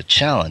presents a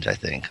challenge, I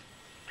think.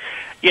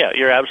 Yeah,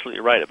 you're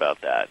absolutely right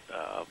about that.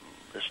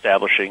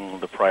 Establishing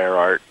the prior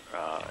art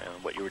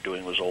and what you were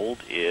doing was old.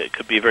 It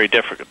could be very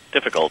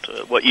difficult.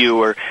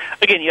 You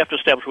have to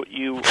establish what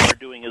you are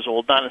doing is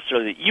old. Not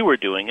necessarily that you were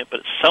doing it,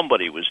 but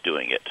somebody was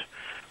doing it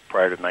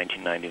prior to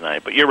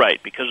 1999. But you're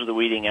right, because of the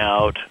weeding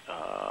out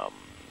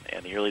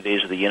and the early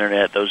days of the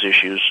Internet, those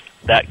issues,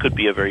 that could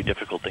be a very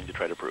difficult thing to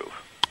try to prove.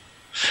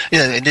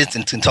 Yeah, it is.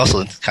 It's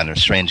also kind of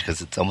strange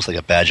because it's almost like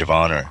a badge of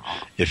honor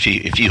if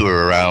you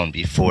were around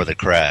before the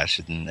crash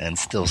and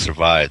still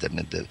survived. I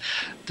mean,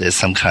 there's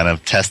some kind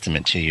of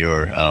testament to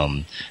your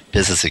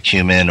business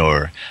acumen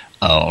or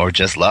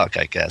just luck,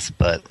 I guess.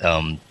 But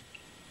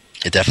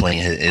it definitely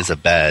is a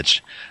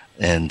badge,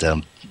 and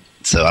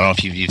so I don't know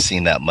if you've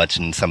seen that much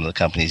in some of the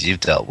companies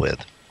you've dealt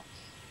with.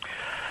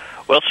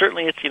 Well,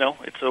 certainly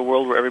it's a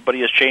world where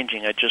everybody is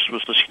changing. I just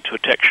was listening to a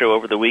tech show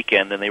over the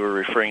weekend, and they were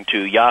referring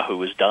to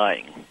Yahoo as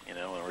dying.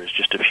 Whereas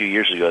just a few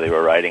years ago they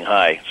were riding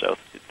high. So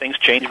things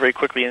change very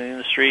quickly in the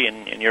industry,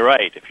 and you're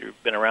right. If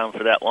you've been around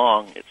for that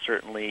long, it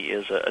certainly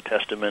is a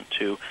testament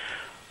to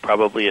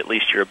probably at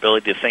least your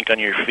ability to think on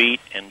your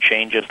feet and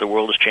change as the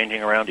world is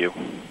changing around you.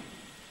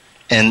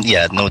 And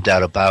yeah, no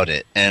doubt about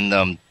it.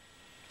 And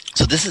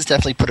so this has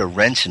definitely put a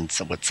wrench in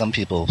what some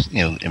people,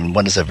 in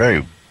what is a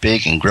very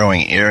big and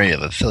growing area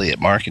of affiliate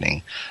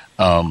marketing.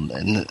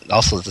 And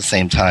also at the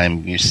same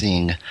time, you're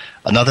seeing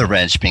another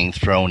wrench being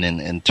thrown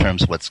in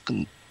terms of what's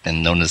been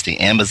known as the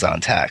Amazon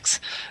tax,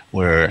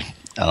 where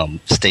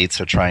states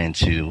are trying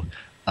to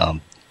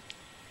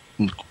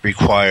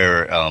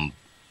require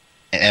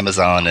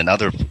Amazon and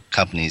other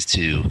companies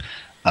to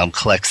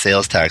collect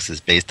sales taxes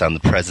based on the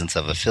presence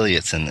of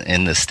affiliates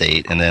in the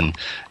state, and then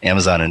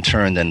Amazon in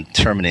turn then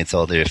terminates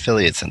all their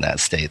affiliates in that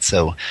state.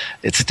 So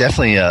it's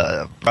definitely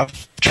a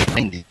rough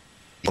training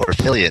for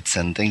affiliates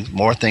and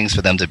more things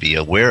for them to be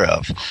aware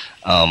of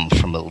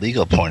from a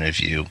legal point of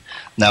view.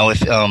 Now,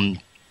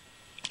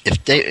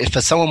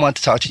 if someone wanted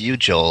to talk to you,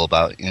 Joel,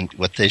 about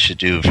what they should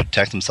do to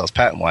protect themselves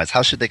patent-wise,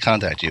 how should they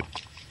contact you?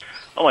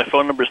 Oh, my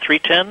phone number is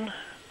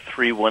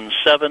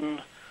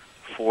 310-317-4466.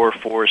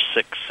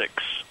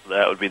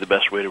 That would be the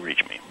best way to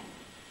reach me.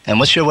 And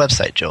what's your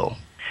website, Joel?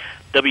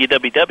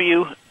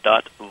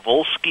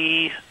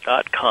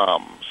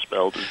 www.volzke.com,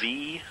 spelled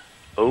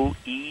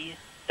VOELZKE.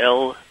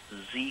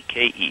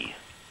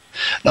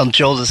 Now,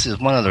 Joel, this is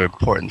one other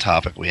important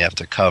topic we have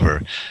to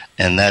cover,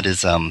 and that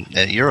is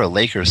you're a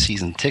Lakers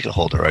season ticket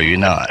holder, are you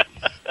not?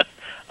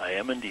 I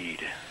am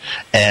indeed.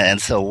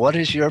 And so what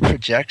is your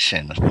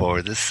projection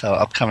for this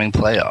upcoming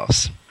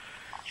playoffs?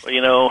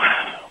 Well,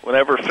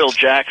 whenever Phil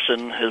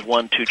Jackson has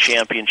won 2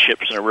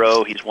 championships in a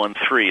row, he's won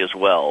 3 as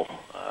well.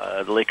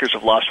 The Lakers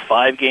have lost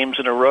 5 games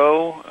in a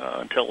row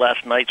until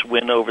last night's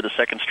win over the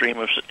second string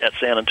at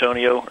San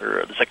Antonio,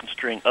 or the second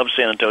string of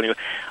San Antonio.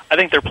 I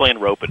think they're playing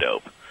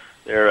rope-a-dope.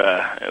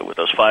 They're with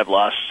those 5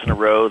 losses in a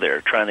row, they're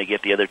trying to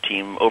get the other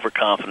team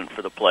overconfident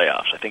for the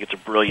playoffs. I think it's a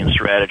brilliant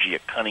strategy, a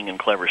cunning and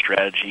clever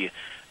strategy,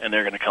 and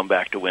they're going to come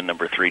back to win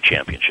number 3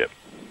 championship.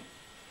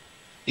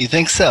 You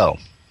think so?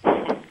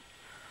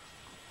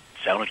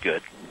 Sounded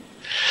good.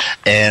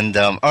 And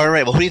all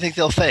right, well, who do you think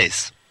they'll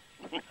face?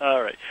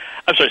 All right.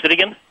 I'm sorry, say it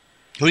again?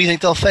 Who do you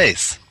think they'll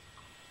face?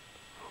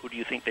 Who do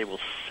you think they will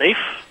safe?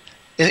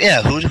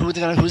 Yeah,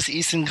 who's the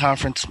Eastern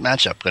Conference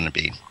matchup going to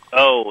be?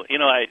 Oh,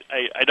 I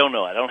don't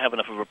know. I don't have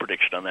enough of a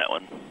prediction on that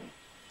one.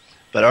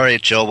 But all right,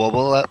 Joe,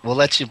 well, we'll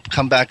let you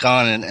come back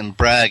on and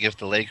brag if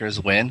the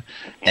Lakers win.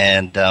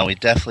 And we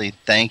definitely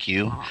thank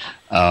you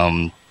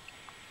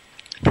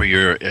for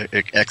your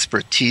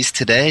expertise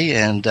today,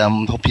 and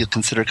hope you'll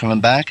consider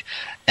coming back.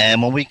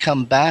 And when we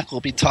come back,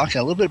 we'll be talking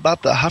a little bit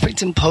about the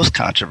Huffington Post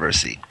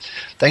controversy.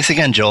 Thanks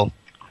again, Joel.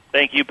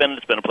 Thank you, Ben.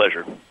 It's been a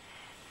pleasure.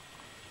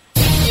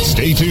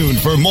 Stay tuned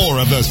for more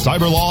of the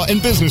Cyber Law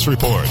and Business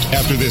Report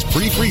after this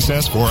brief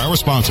recess for our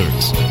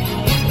sponsors.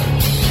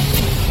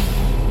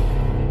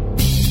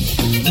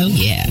 Oh,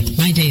 yeah.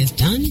 My day is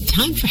done.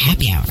 Time for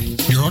happy hour.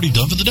 You're already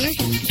done for the day?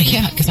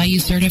 Yeah, because I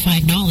use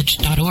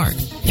CertifiedKnowledge.org.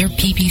 Their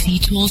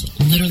PPC tools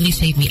literally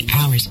save me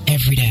hours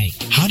every day.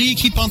 How do you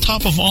keep on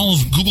top of all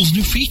of Google's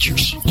new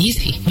features?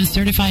 Easy. With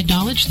Certified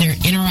Knowledge, their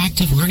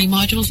interactive learning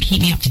modules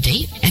keep me up to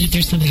date. And if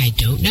there's something I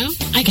don't know,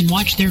 I can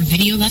watch their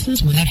video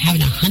lessons without having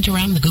to hunt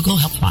around the Google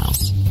Help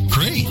files.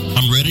 Great.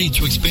 I'm ready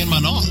to expand my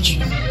knowledge.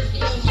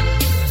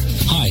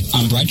 Hi,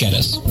 I'm Brad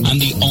Geddes. I'm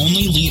the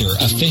only leader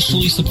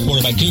officially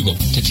supported by Google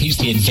to teach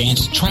the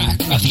advanced track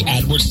of the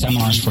AdWords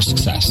Seminars for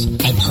Success.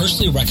 I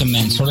personally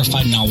recommend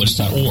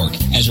CertifiedKnowledge.org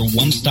as your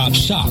one-stop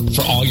shop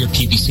for all your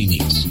PPC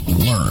needs.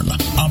 Learn,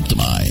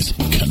 optimize,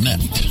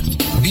 connect.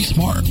 Be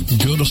smart.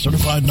 Go to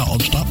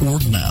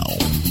CertifiedKnowledge.org now.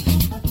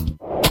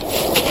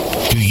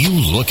 Do you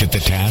look at the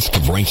task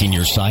of ranking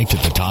your site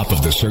at the top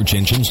of the search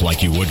engines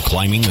like you would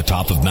climbing the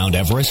top of Mount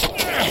Everest?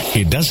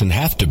 It doesn't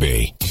have to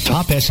be.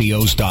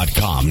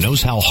 TopSEOs.com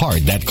knows how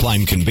hard that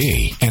climb can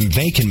be, and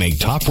they can make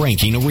top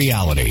ranking a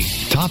reality.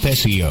 Top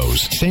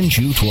SEOs sends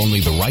you to only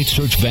the right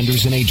search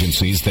vendors and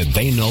agencies that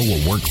they know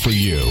will work for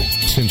you.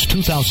 Since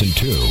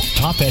 2002,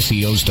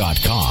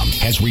 TopSEOs.com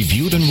has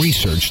reviewed and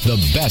researched the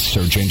best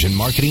search engine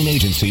marketing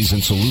agencies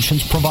and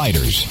solutions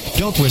providers.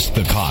 Don't risk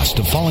the cost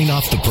of falling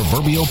off the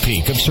proverbial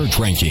peak of search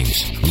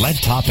rankings. Let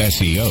Top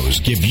SEOs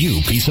give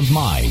you peace of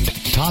mind.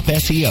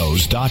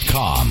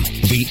 TopSEOs.com,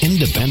 the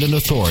independent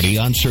authority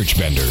on search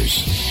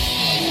vendors.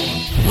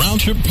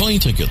 Round-trip plane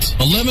tickets,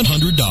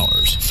 $1,100.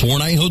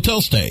 4-night hotel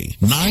stay,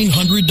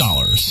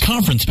 $900.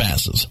 Conference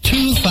passes,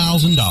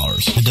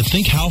 $2,000. And to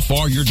think how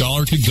far your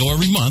dollar could go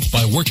every month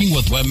by working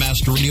with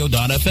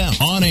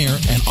WebmasterRadio.fm. On air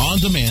and on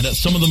demand at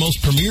some of the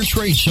most premier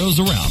trade shows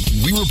around.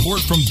 We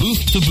report from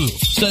booth to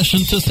booth,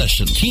 session to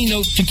session,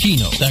 keynote to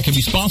keynote. That can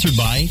be sponsored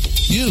by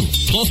you.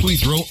 Plus, we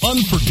throw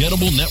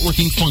unforgettable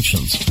networking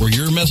functions where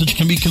your message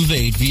can be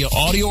conveyed via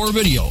audio or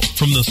video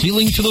from the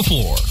ceiling to the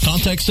floor.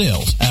 Contact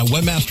sales at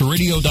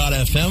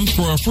WebmasterRadio.fm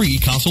for a free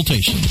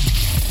consultation.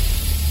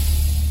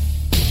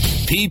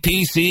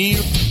 PPC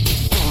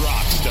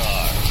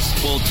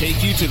Rockstars will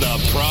take you to the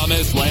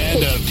promised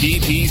land of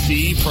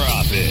PPC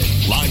profit.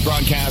 Live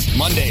broadcast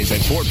Mondays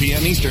at 4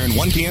 p.m. Eastern,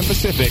 1 p.m.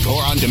 Pacific,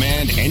 or on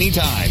demand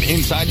anytime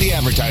inside the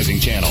advertising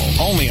channel.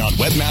 Only on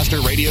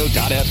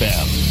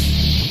WebmasterRadio.fm.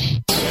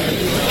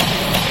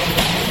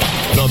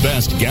 The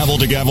best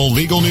gavel-to-gavel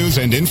legal news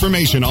and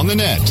information on the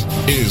net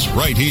is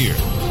right here.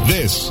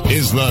 This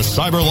is the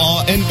Cyber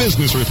Law and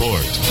Business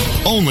Report,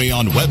 only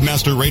on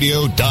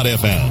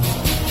WebmasterRadio.fm.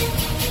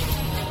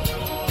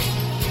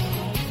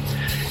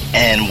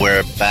 And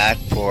we're back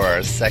for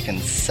our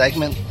second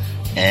segment.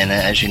 And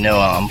as you know,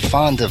 I'm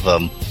fond of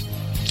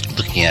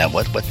looking at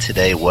what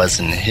today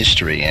was in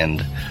history.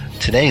 And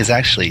today is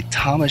actually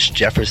Thomas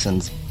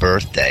Jefferson's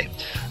birthday.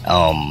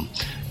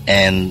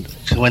 And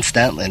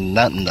coincidentally,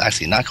 not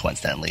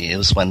coincidentally, it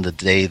was when the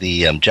day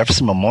the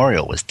Jefferson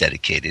Memorial was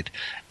dedicated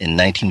in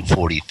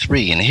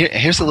 1943. And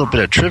here's a little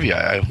bit of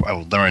trivia I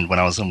learned when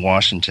I was in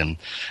Washington,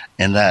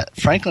 and that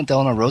Franklin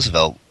Delano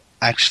Roosevelt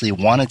actually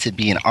wanted to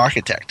be an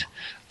architect,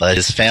 but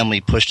his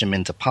family pushed him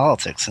into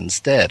politics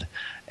instead.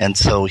 And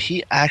so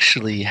he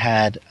actually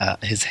had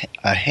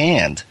a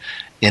hand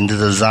in the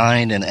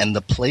design and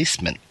the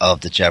placement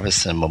of the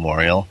Jefferson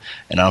Memorial.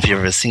 And I don't know if you've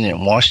ever seen it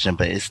in Washington,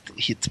 but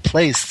it's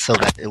placed so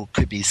that it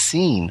could be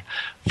seen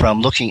from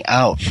looking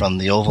out from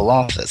the Oval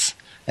Office.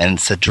 And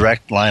it's a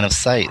direct line of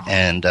sight.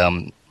 And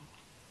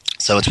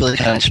so it's really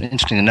kind of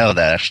interesting to know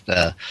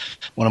that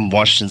one of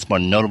Washington's more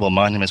notable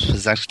monuments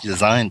was actually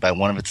designed by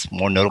one of its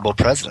more notable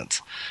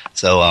presidents.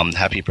 So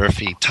happy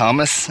birthday,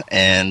 Thomas.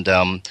 And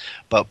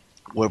but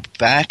we're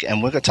back,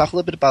 and we're going to talk a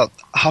little bit about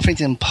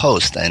Huffington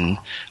Post. And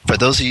for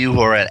those of you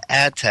who are at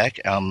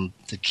AdTech,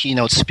 the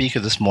keynote speaker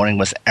this morning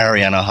was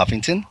Arianna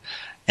Huffington.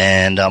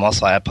 And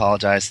also, I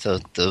apologize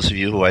to those of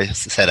you who I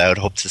said I would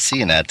hope to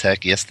see in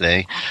AdTech.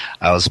 Yesterday,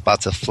 I was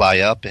about to fly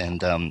up,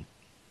 and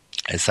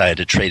I decided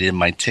to trade in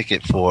my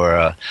ticket for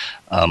a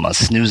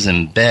snooze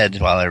in bed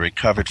while I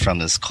recovered from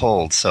this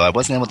cold. So I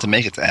wasn't able to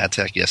make it to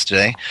AdTech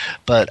yesterday.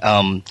 But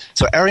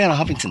so Arianna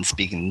Huffington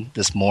speaking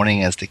this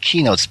morning as the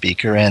keynote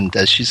speaker, and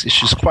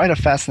she's quite a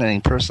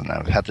fascinating person.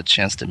 I've had the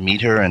chance to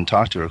meet her and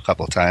talk to her a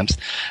couple of times.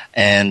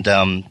 And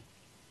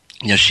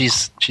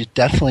she's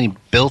definitely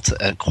built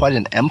quite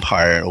an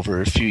empire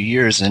over a few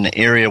years in an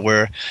area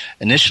where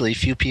initially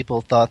few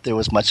people thought there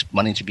was much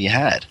money to be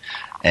had.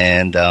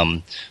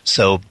 And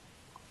so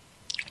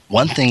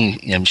one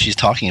thing she's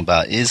talking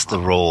about is the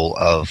role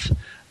of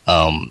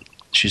the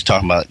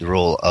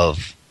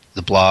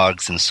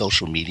blogs and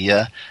social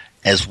media,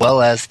 as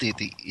well as the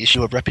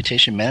issue of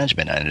reputation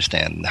management. I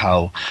understand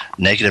how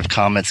negative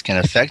comments can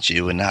affect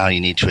you and how you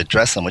need to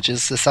address them, which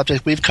is a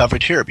subject we've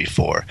covered here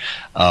before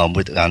on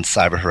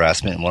cyber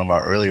harassment in one of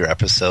our earlier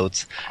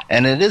episodes.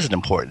 And it is an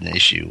important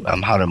issue,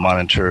 how to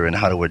monitor and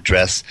how to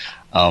address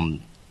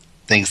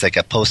things that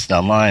get posted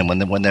online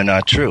when they're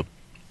not true.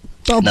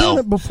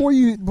 Now, before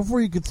you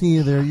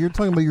continue there, you're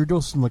talking about you're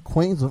just an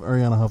acquaintance of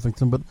Arianna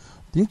Huffington, but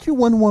didn't you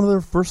win one of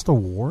their first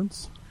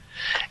awards?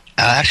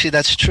 Actually,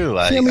 that's true.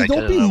 I don't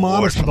got be an award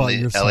modest from about the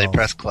yourself. LA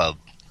Press Club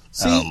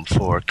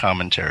for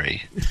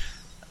commentary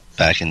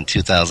back in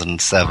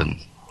 2007.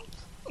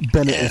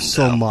 Bennett is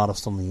so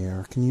modest on the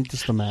air. Can you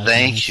just imagine?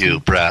 Thank you,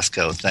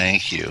 Brasco.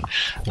 Thank you.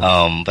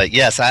 But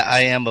yes,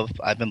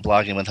 I've been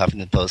blogging with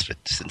Huffington Post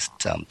since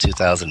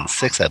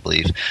 2006, I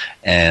believe.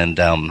 And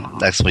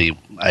actually,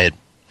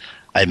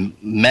 I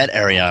met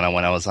Arianna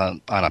when I was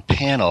on a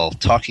panel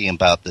talking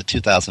about the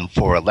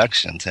 2004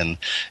 elections, and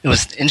it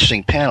was an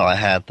interesting panel. I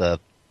had the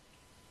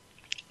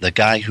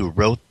guy who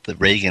wrote the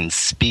Reagan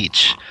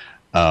speech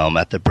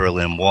at the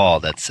Berlin Wall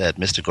that said,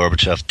 "Mr.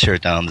 Gorbachev, tear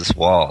down this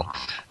wall,"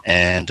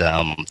 and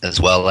as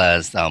well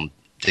as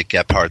Dick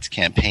Gephardt's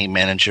campaign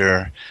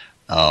manager,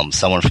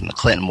 someone from the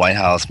Clinton White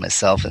House,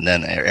 myself, and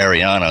then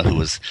Arianna, who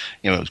was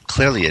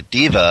clearly a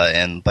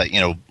diva, but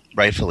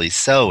rightfully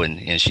so,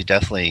 and she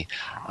definitely.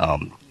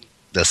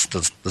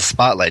 The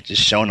spotlight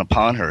just shone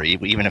upon her,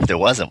 even if there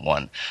wasn't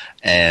one,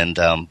 and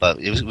but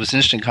it was an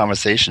interesting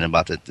conversation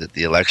about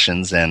the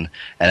elections, and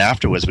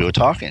afterwards we were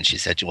talking, and she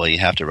said, "Well, you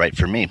have to write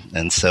for me,"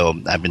 and so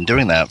I've been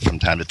doing that from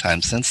time to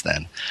time since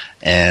then,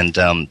 and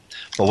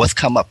but what's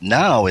come up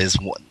now is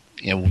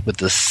with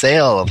the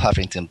sale of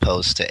Huffington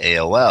Post to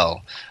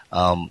AOL,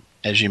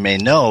 as you may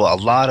know, a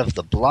lot of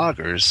the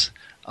bloggers,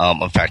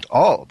 in fact,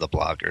 all of the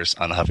bloggers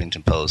on the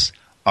Huffington Post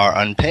are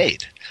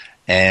unpaid.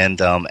 And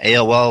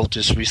AOL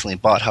just recently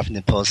bought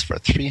Huffington Post for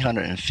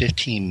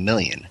 $315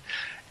 million.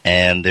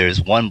 And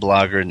there's one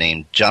blogger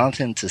named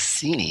Jonathan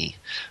Tassini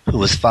who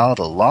has filed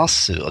a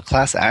lawsuit, a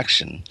class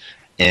action,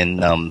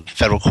 in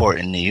federal court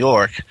in New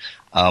York,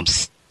 a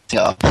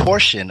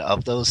portion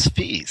of those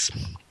fees,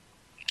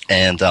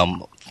 and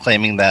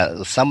claiming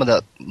that some of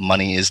the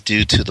money is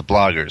due to the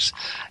bloggers,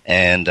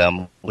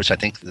 and which I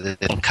think they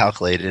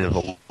calculated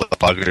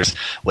bloggers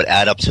would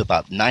add up to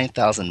about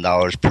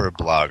 $9,000 per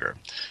blogger.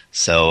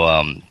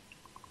 So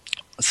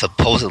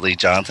supposedly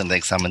Jonathan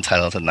thinks I'm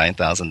entitled to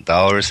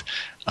 $9,000.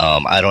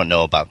 I don't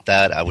know about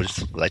that. I would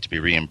just like to be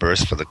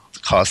reimbursed for the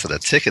cost of the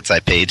tickets I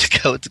paid to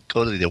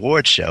go to the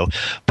award show.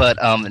 But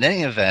in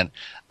any event,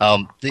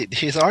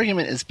 his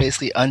argument is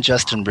basically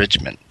unjust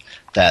enrichment,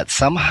 that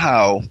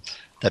somehow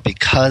that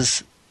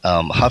because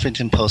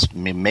Huffington Post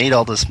made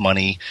all this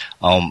money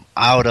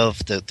out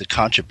of the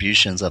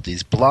contributions of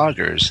these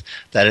bloggers,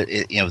 that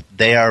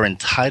they are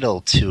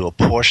entitled to a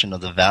portion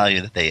of the value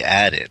that they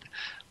added.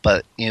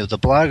 But the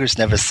bloggers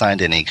never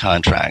signed any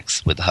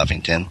contracts with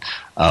Huffington.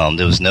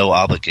 There was no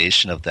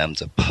obligation of them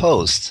to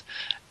post,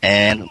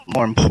 and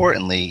more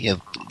importantly,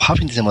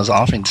 Huffington was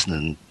offering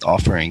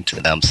to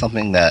them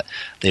something that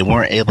they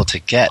weren't able to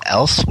get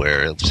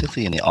elsewhere,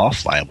 particularly in the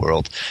offline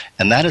world,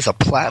 and that is a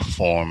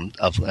platform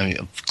of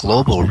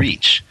global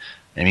reach.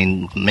 I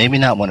mean, maybe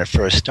not when it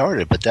first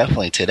started, but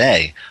definitely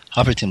today,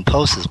 Huffington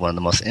Post is one of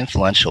the most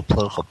influential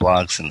political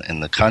blogs in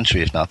the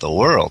country, if not the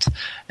world.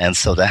 And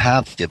so to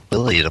have the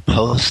ability to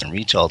post and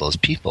reach all those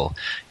people,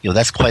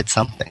 that's quite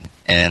something.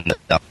 And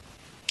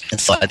And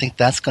so I think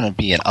that's going to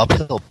be an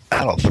uphill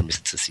battle for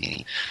Mr.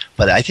 Tasini.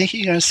 But I think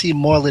you're going to see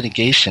more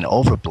litigation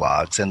over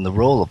blogs and the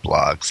role of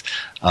blogs.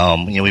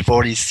 We've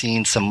already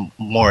seen some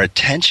more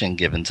attention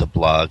given to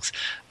blogs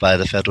by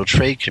the Federal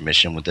Trade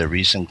Commission with their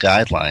recent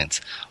guidelines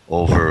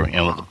over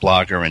the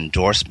blogger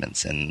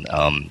endorsements and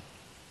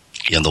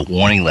the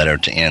warning letter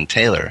to Ann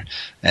Taylor.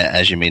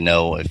 As you may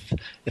know, if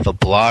a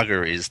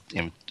blogger is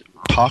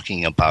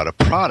talking about a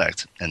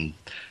product and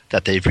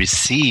that they've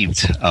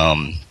received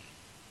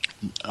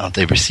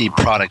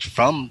product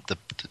from the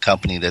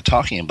company they're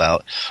talking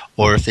about,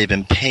 or if they've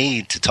been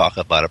paid to talk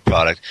about a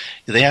product,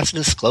 they have to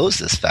disclose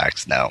this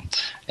fact now.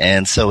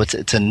 And so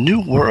it's a new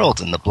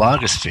world in the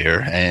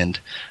blogosphere, and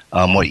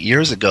what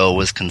years ago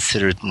was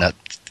considered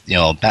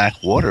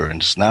backwater,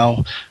 and it's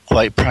now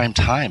quite prime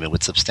time, and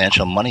with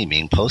substantial money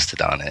being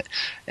posted on it.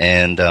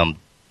 And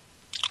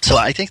so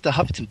I think the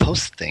Huffington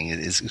Post thing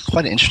is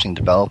quite an interesting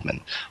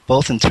development,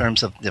 both in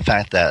terms of the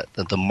fact that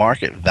the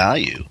market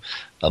value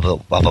of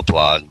a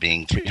blog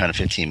being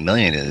 $315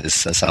 million is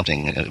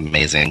something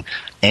amazing,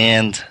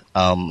 and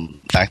the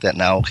fact that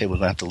now, we're going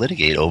to have to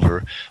litigate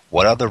over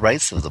what are the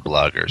rights of the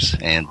bloggers.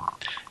 And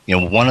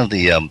one of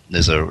the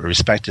there's a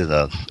respected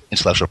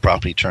intellectual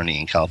property attorney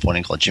in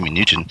California called Jimmy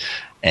Nugent,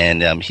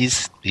 and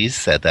he's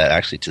said that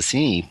actually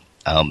Tasini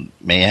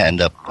may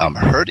end up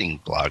hurting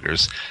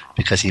bloggers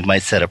because he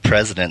might set a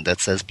precedent that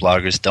says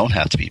bloggers don't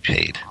have to be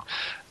paid.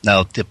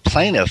 Now, the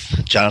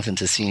plaintiff, Jonathan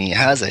Tasini,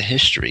 has a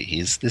history.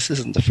 This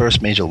isn't the first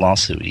major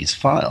lawsuit he's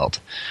filed.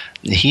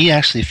 He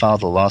actually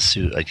filed a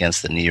lawsuit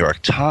against the New York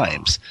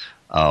Times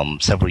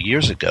several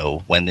years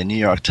ago when the New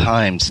York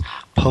Times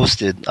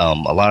posted a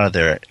lot of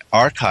their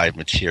archive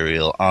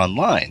material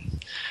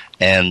online.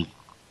 And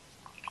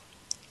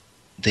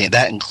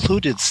that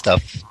included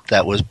stuff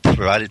that was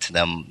provided to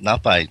them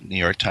not by New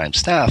York Times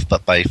staff,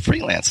 but by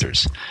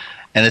freelancers.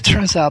 And it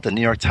turns out the New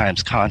York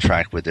Times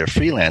contract with their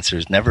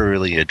freelancers never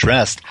really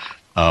addressed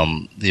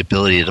the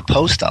ability to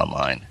post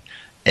online.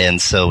 And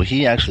so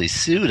he actually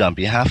sued on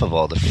behalf of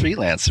all the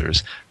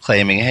freelancers,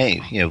 claiming, hey,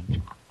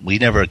 we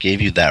never gave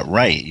you that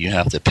right. You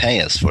have to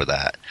pay us for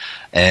that.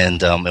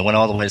 And it went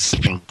all the way to the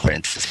Supreme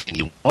Court, and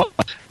he won.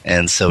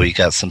 And so he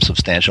got some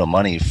substantial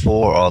money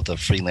for all the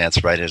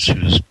freelance writers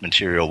whose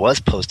material was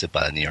posted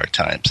by the New York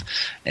Times,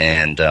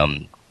 and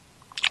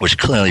which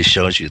clearly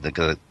shows you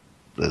the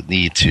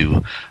need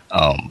to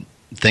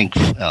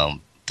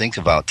think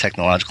about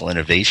technological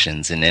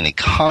innovations in any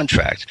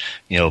contract,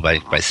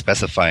 by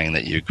specifying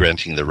that you're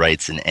granting the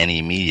rights in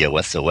any media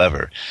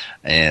whatsoever.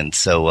 And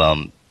so,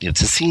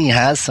 Tasini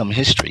has some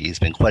history. He's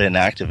been quite an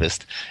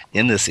activist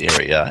in this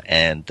area,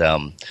 and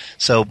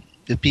so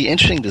it'd be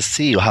interesting to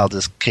see how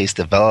this case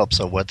develops,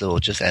 or whether it'll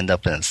just end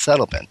up in a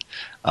settlement.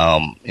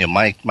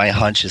 My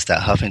hunch is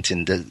that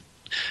Huffington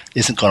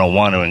isn't going to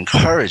want to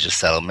encourage a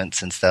settlement,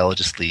 since that will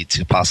just lead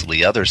to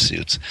possibly other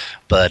suits.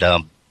 But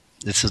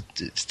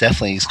it's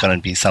definitely going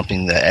to be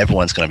something that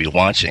everyone's going to be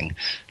watching,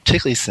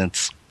 particularly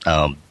since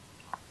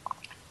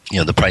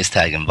the price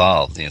tag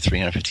involved,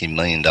 $315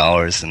 million,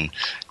 and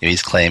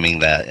he's claiming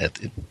that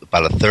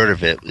about a third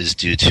of it is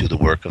due to the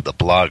work of the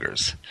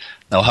bloggers.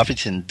 Now,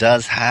 Huffington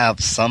does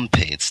have some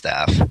paid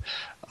staff,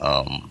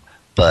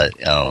 but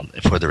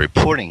for the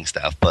reporting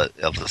staff, but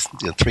of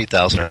the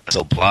 3,000 or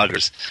so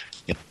bloggers,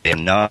 they're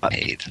not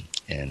paid,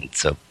 and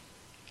so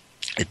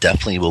it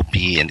definitely will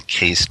be a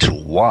case to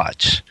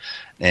watch.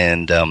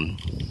 And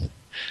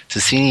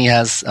Tasini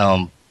has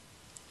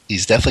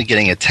he's definitely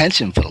getting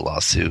attention for the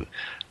lawsuit,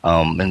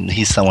 and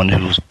he's someone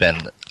who's been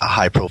a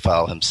high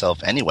profile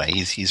himself anyway.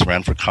 He's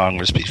run for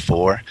Congress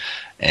before,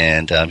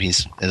 and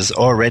there's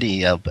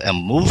already a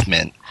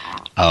movement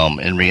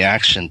in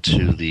reaction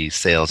to the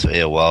sales of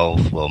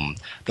AOL.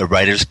 The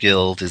Writers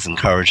Guild is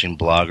encouraging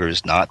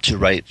bloggers not to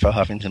write for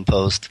Huffington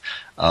Post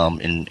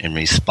in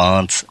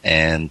response,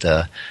 and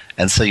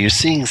so you're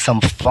seeing some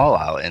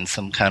fallout and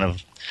some kind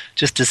of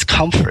just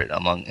discomfort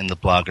in the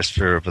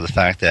blogosphere over the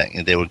fact that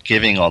they were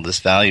giving all this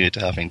value to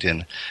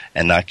Huffington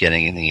and not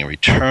getting anything in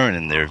return,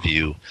 in their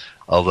view.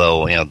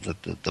 Although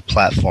the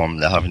platform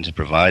that Huffington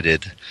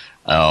provided,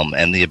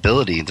 and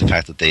the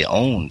fact that they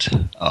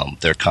owned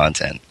their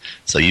content,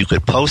 so you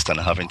could post on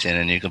Huffington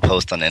and you can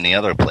post on any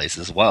other place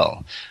as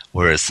well.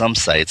 Whereas some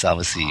sites,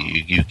 obviously,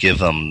 you give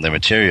them the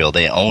material,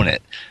 they own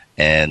it,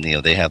 and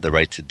they have the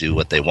right to do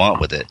what they want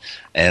with it.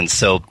 And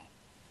so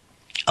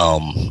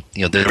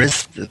there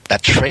is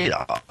that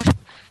trade-off,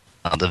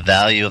 the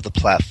value of the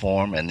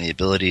platform and the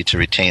ability to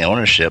retain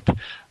ownership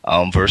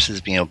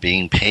versus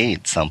being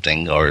paid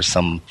something or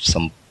some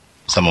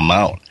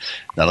amount.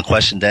 Now the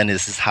question then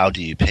is how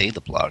do you pay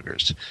the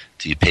bloggers?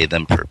 Do you pay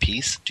them per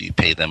piece? Do you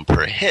pay them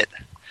per hit?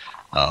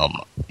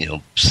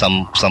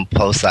 Some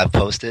posts I've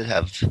posted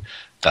have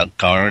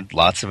garnered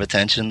lots of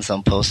attention.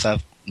 Some posts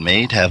I've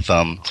made have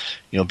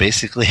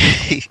basically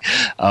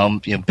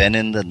been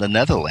in the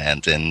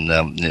Netherlands, and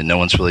no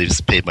one's really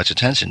paid much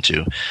attention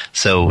to.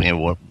 So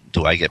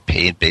do I get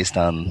paid based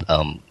on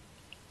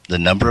the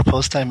number of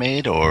posts I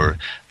made, or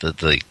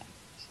the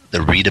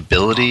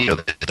readability or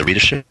the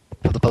readership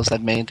of the posts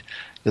I've made?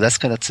 That's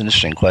an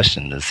interesting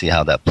question to see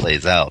how that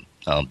plays out.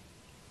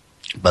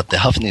 But the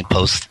Huffington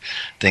Post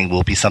thing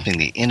will be something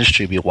the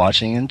industry will be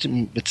watching,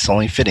 and it's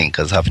only fitting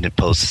because Huffington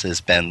Post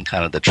has been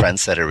kind of the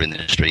trendsetter in the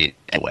industry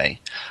anyway.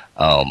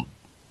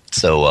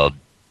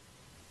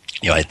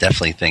 I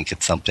definitely think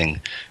it's something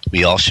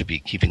we all should be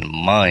keeping in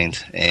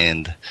mind,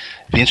 and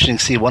it'd be interesting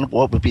to see what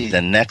would be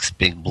the next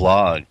big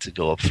blog to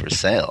go up for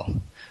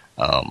sale.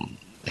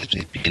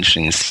 It'd be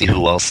interesting to see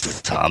who else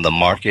is on the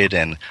market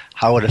and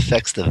how it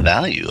affects the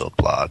value of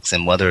blogs,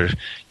 and whether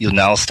you'll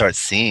now start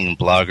seeing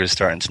bloggers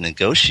starting to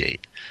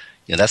negotiate.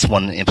 That's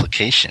one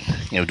implication.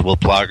 Will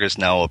bloggers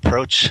now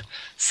approach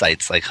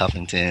sites like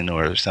Huffington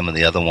or some of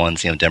the other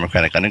ones,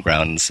 Democratic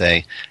Underground, and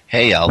say,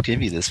 hey, I'll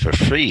give you this for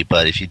free,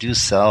 but if you do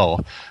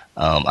sell,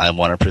 I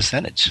want a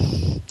percentage.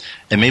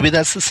 And maybe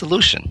that's the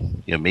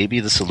solution. Maybe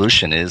the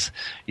solution is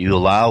you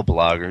allow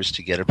bloggers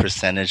to get a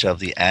percentage of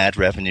the ad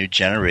revenue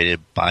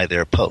generated by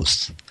their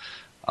posts.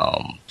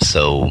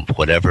 So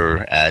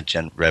whatever ad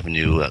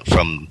revenue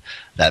from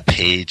that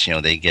page,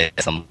 they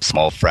get some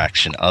small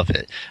fraction of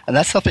it. And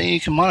that's something you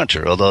can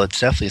monitor, although it's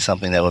definitely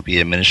something that would be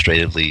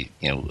administratively,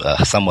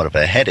 somewhat of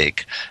a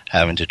headache,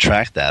 having to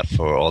track that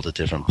for all the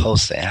different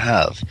posts they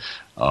have.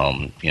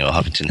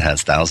 Huffington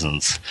has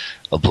thousands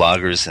of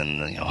bloggers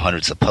and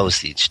hundreds of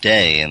posts each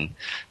day, and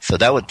so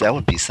that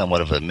would be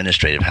somewhat of an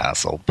administrative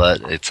hassle.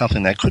 But it's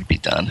something that could be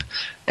done.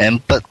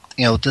 But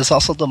there's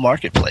also the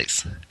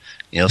marketplace.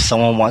 If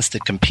someone wants to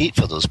compete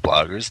for those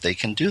bloggers, they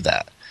can do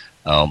that.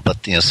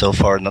 But so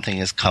far nothing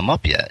has come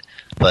up yet.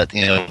 But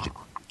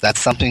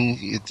that's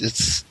something.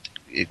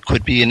 It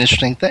could be an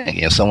interesting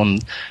thing. Someone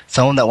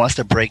that wants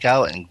to break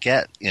out and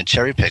get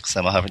cherry pick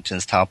some of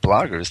Huffington's top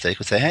bloggers, they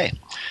could say, hey,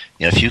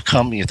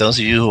 if those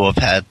of you who have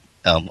had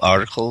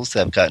articles that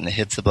have gotten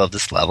hits above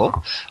this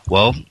level,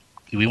 well,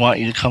 we want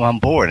you to come on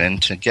board,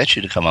 and to get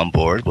you to come on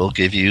board, we'll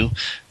give you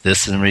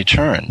this in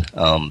return.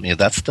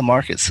 That's the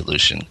market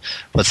solution.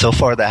 But so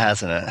far that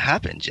hasn't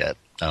happened yet.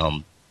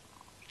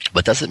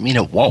 But doesn't mean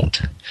it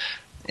won't.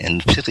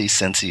 And particularly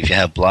since if you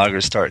have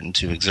bloggers starting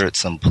to exert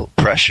some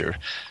pressure,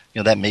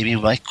 that maybe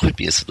could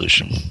be a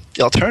solution.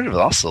 The alternative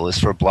also is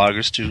for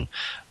bloggers to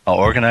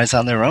organize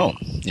on their own.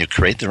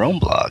 Create their own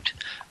blog.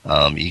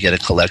 You get a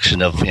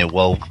collection of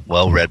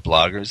well-read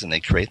bloggers, and they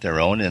create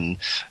their own, and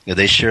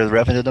they share the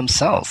revenue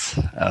themselves.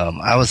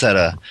 I was at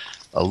a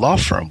law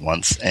firm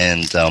once,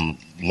 and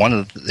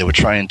they were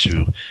trying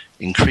to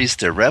increase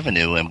their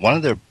revenue, and one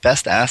of their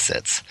best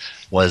assets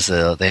was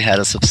they had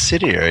a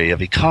subsidiary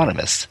of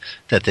economists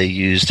that they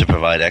used to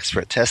provide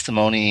expert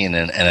testimony and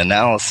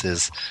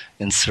analysis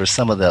for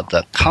some of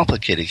the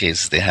complicated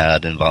cases they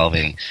had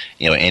involving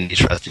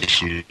antitrust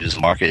issues,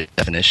 market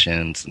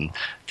definitions, and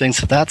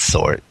things of that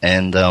sort.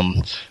 And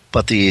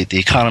but the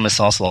economists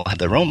also had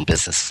their own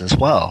business as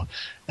well,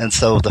 and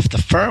so the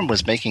firm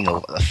was making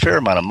a fair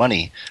amount of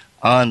money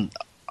on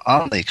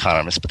the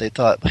economists, but they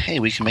thought, hey,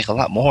 we can make a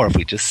lot more if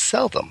we just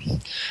sell them.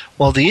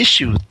 Well, the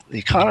issue the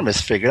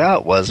economists figured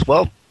out was,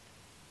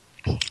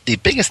 the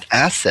biggest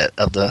asset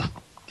of the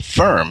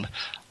firm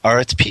are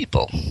its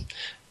people.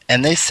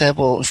 And they said,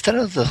 well, instead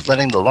of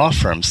letting the law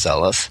firm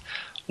sell us,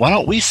 why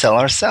don't we sell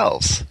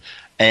ourselves?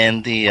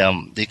 And the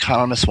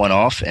economists went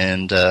off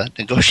and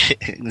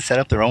set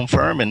up their own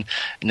firm and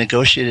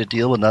negotiated a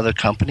deal with another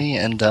company,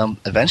 and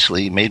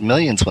eventually made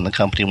millions when the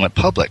company went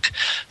public.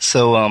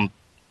 So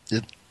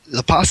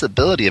the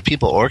possibility of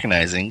people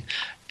organizing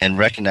and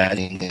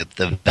recognizing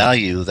the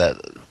value that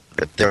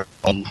their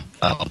own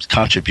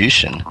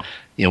contribution,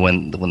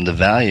 when the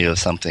value of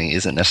something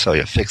isn't necessarily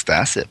a fixed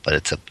asset, but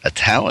it's a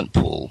talent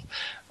pool,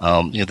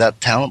 that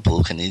talent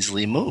pool can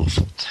easily move.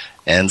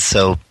 And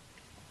so,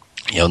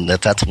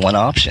 that's one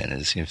option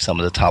is some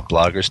of the top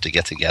bloggers to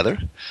get together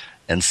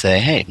and say,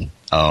 hey,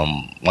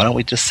 why don't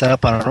we just set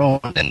up on our own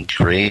and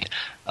create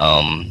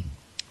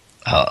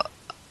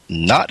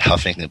not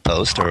Huffington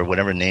Post or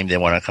whatever name they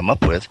want to come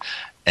up with,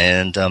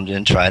 and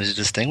try to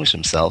distinguish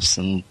themselves.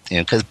 And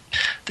because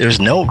there's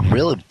no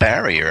real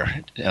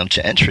barrier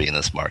to entry in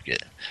this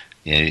market.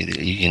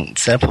 You can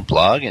set up a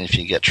blog, and if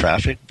you get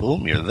traffic,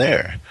 boom, you're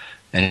there.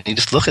 And you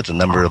just look at the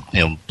number of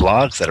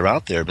blogs that are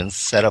out there, have been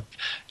set up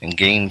and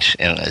gained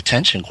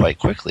attention quite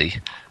quickly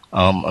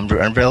on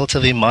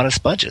relatively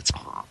modest budgets.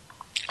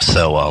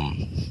 So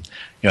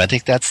I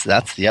think that's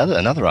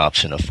another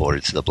option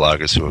afforded to the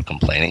bloggers who are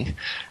complaining.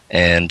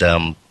 And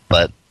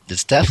but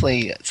it's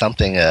definitely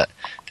something.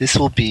 This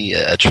will be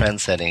a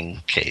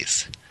trend-setting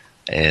case,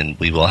 and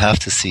we will have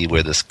to see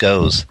where this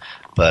goes.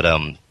 But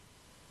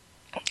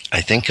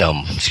I think.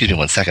 Excuse me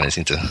 1 second. I just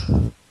need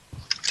to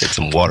take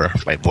some water.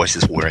 My voice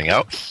is wearing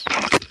out.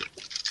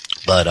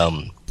 But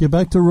get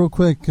back to it real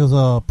quick, because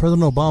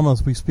President Obama,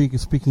 as we speak,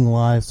 is speaking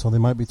live, so they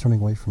might be turning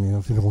away from you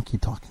if you don't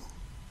keep talking.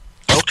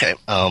 Okay.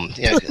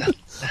 Yeah.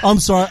 I'm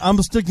sorry.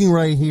 I'm sticking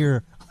right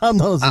here. I'm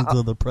not listening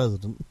to the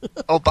president.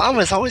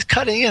 Obama's always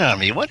cutting in on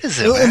me. What is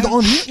it, man?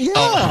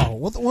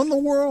 What in the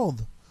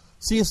world?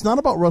 See, it's not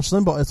about Rush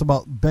Limbaugh. It's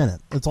about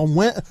Bennett. It's on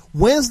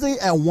Wednesday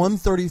at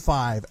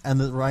 1:35, and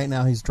right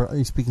now he's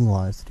speaking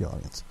live to the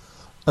audience.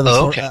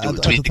 Okay.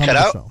 Do we cut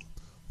out?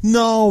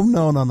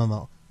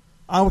 No.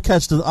 I'll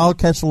catch the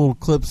little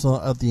clips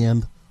at the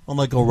end on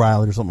like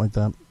O'Reilly or something like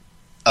that.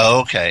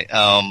 Oh, okay.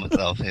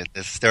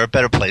 There are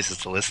better places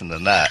to listen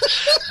than that.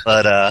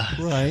 But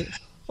right.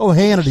 Oh,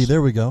 Hannity.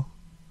 There we go.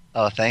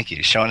 Oh, thank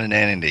you, Sean and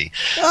Hannity.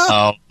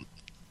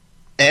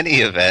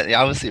 Any event,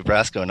 obviously,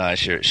 Brasco and I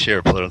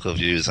share political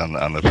views on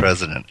the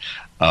president.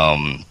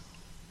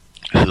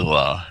 Who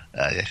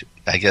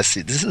I guess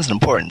this is an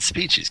important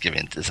speech he's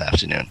giving this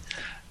afternoon,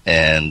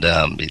 and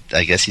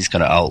I guess he's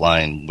going to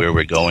outline where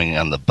we're going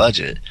on the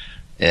budget.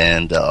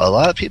 And a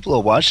lot of people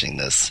are watching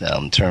this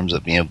in terms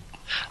of, a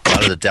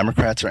lot of the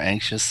Democrats are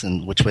anxious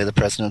in which way the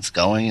president's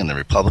going, and the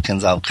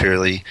Republicans out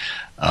clearly.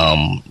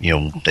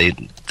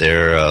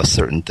 There are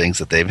certain things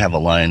that they have a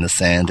line in the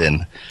sand,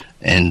 and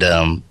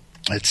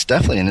it's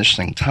definitely an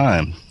interesting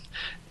time.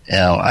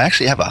 I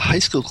actually have a high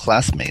school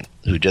classmate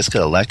who just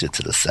got elected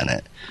to the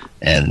Senate,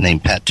 and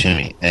named Pat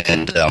Toomey,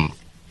 and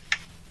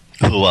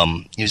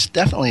who he was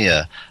definitely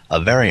a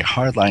very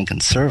hardline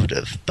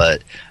conservative,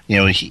 but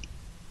it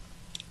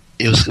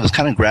was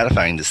kind of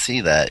gratifying to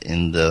see that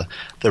in the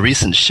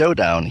recent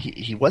showdown,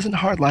 he wasn't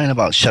hardline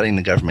about shutting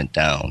the government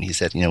down. He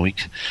said,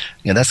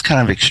 that's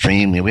kind of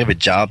extreme. We have a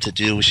job to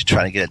do. We should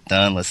try to get it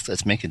done.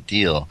 Let's make a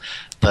deal.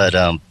 But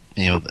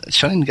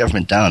shutting the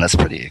government down, that's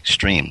pretty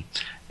extreme.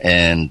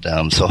 And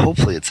so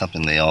hopefully it's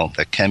something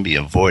that can be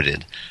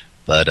avoided.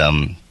 But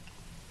it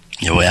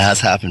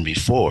has happened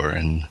before,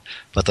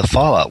 but the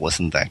fallout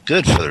wasn't that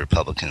good for the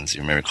Republicans.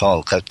 You may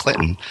recall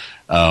Clinton.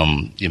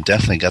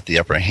 Definitely got the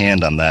upper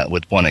hand on that,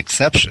 with one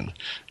exception.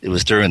 It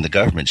was during the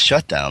government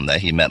shutdown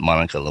that he met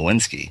Monica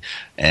Lewinsky,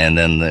 and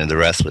then the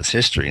rest was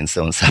history. And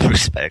so in some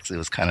respects, it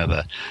was kind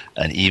of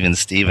an even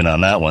Steven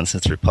on that one,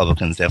 since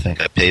Republicans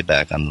definitely got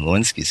payback on the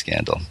Lewinsky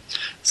scandal.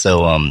 So,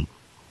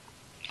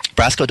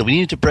 Brasco, do we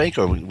need to break,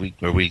 or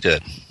are we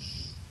good?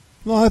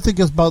 No, I think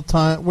it's about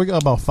time. We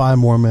got about 5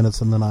 more minutes,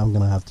 and then I'm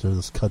going to have to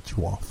just cut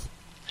you off.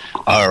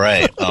 All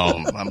right.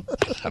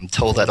 I'm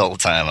told that all the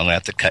time. I'm going to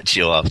have to cut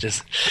you off.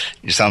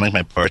 You sound like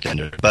my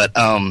bartender. But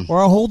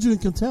or I'll hold you in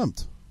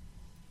contempt.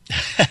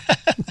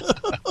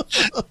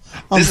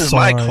 This is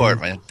my court,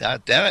 man.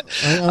 God damn it.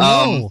 I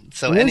know.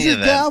 So where's any your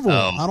event, gavel?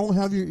 I don't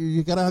have your.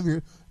 You got to have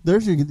your.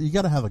 You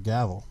got to have a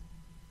gavel.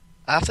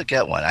 I have to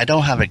get one. I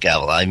don't have a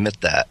gavel. I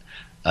admit that.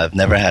 I've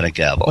never had a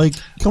gavel. Like,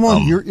 come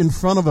on, you're in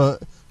front of a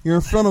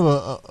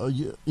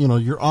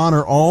your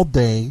honor all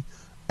day.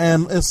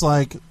 And it's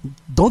like,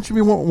 don't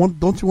you want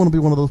to be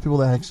one of those people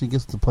that actually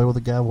gets to play with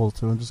a gavel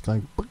too, and just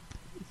kind of?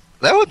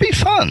 That would be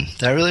fun.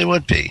 That really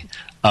would be.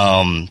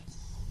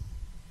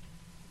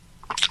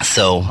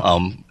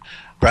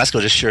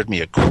 Brasco just shared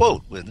me a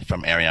quote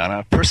from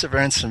Ariana.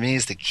 "Perseverance for me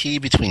is the key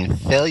between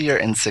failure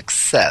and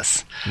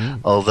success."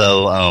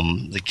 Although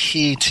the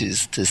key to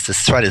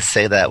try to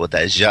say that with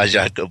that Zsa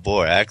Zsa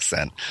Gabor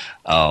accent,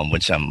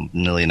 which I'm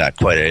really not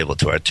quite able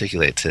to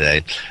articulate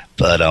today,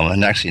 but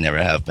and actually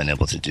never have been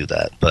able to do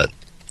that. But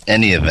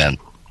any event,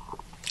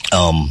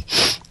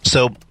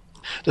 so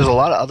there's a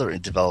lot of other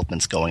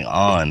developments going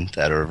on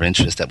that are of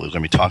interest that we're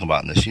going to be talking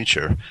about in the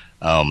future.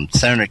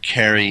 Senator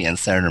Kerry and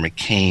Senator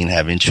McCain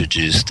have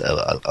introduced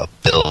a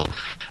bill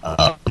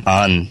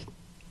on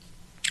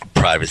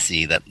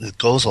privacy that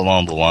goes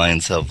along the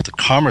lines of the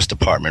Commerce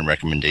Department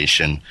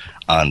recommendation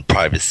on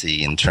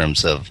privacy in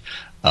terms of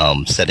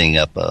setting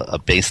up a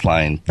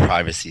baseline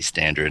privacy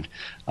standard,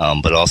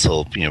 but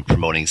also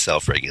promoting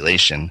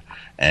self-regulation.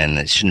 And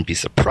it shouldn't be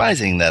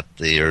surprising that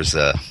there's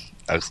a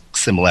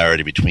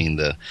similarity between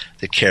the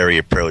Kerry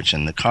approach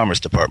and the Commerce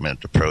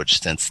Department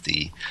approach, since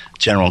the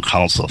general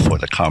counsel for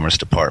the Commerce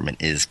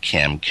Department is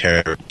Cam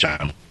Kerry,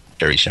 John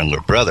Kerry's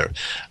younger brother.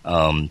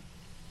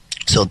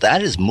 So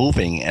that is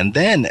moving. And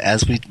then,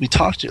 as we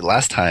talked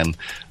last time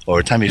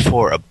or time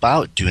before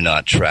about Do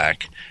Not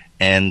Track,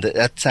 and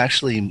that's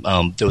actually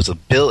there was a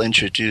bill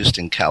introduced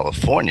in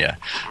California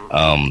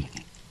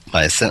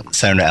by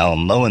Senator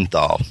Alan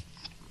Lowenthal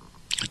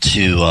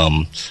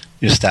to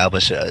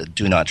establish a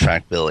Do Not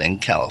Track bill in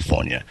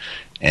California.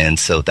 And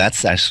so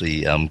that's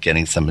actually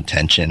getting some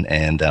attention,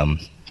 and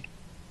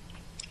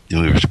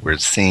we're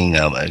seeing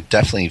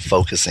definitely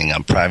focusing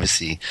on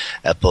privacy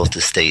at both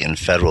the state and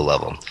federal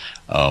level.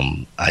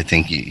 I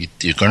think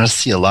you're going to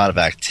see a lot of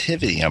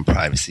activity on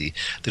privacy.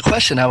 The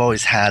question I've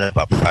always had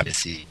about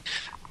privacy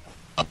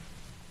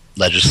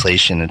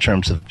legislation in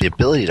terms of the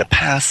ability to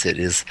pass it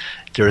is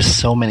there are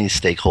so many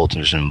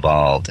stakeholders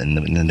involved,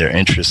 and their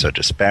interests are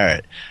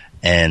disparate.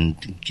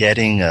 And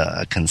getting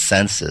a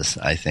consensus,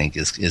 I think,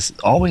 is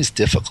always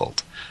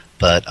difficult.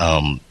 But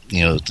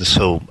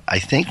so I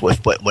think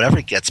with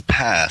whatever gets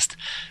passed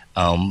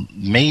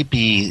may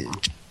be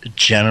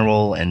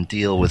general and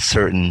deal with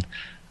certain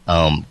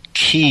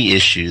key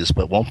issues,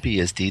 but won't be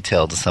as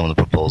detailed as some of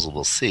the proposals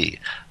we'll see.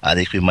 I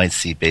think we might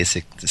see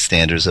basic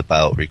standards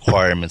about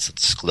requirements of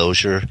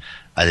disclosure.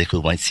 I think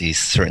we might see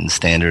certain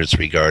standards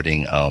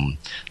regarding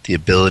the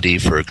ability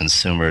for a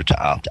consumer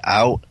to opt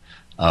out.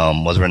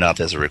 Whether or not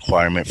there's a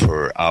requirement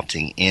for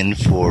opting in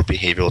for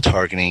behavioral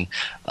targeting,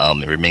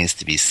 it remains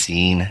to be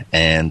seen.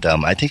 And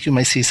I think you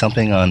might see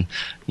something on,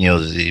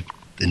 the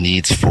the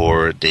needs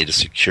for data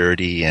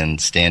security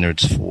and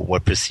standards for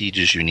what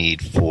procedures you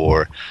need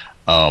for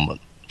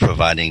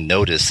providing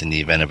notice in the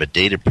event of a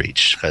data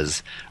breach.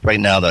 Because right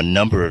now, the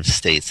number of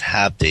states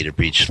have data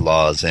breach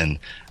laws, and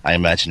I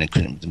imagine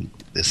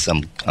there's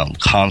some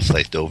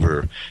conflict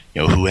over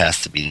who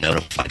has to be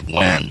notified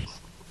when.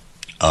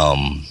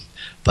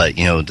 But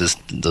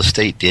the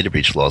state data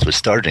breach laws, which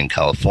started in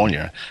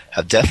California,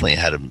 have definitely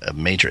had a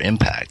major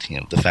impact.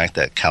 The fact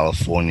that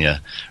California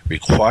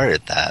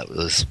required that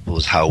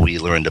was how we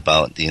learned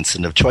about the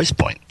incident of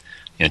ChoicePoint.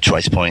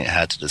 ChoicePoint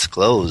had to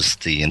disclose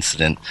the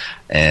incident,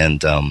 and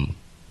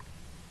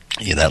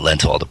that led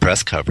to all the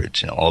press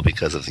coverage. All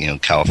because of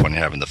California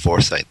having the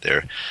foresight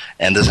there.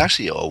 And there's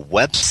actually a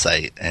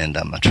website, and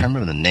I'm trying to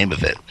remember the name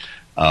of it,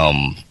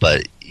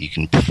 but you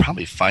can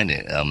probably find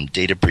it.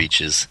 Data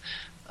breaches.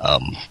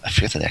 I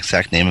forget the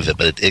exact name of it,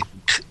 but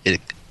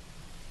it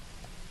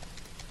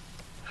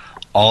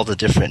all the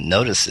different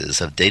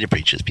notices of data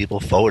breaches. People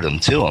forward them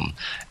to them,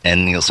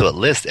 and so it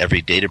lists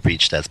every data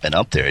breach that's been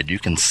up there, and you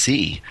can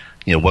see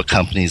what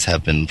companies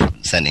have been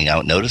sending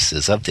out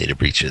notices of data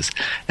breaches.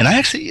 And I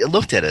actually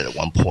looked at it at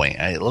one point.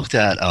 I looked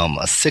at a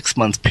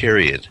 6-month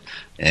period,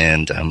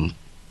 and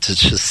to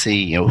just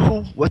see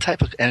what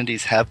type of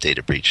entities have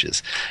data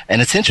breaches.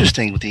 And it's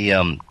interesting with the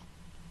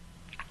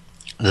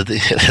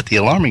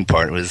alarming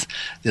part was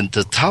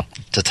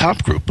the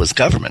top group was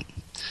government,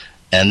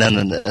 and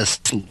then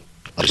the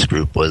other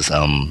group was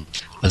in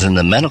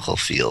the medical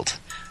field,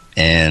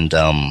 and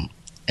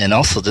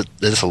also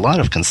there's a lot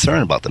of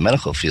concern about the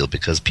medical field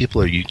because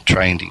people are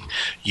trying to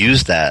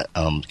use that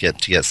to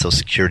get Social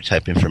Security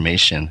type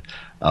information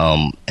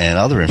and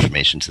other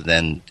information to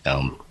then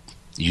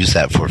use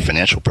that for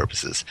financial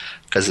purposes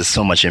because there's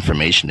so much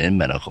information in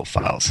medical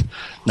files.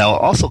 Now,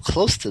 also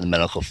close to the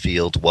medical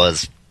field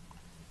was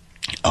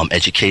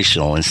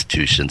educational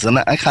institutions, and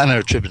I kind of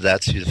attribute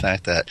that to the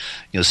fact that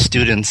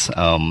students,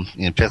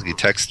 particularly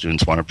tech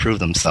students, want to prove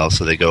themselves,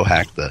 so they go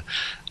hack their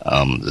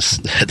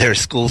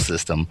school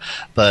system.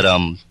 But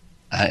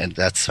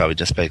that's probably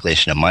just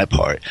speculation on my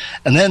part.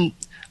 And then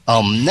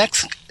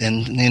next,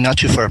 and not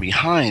too far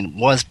behind,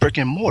 was brick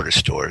and mortar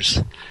stores,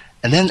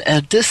 and then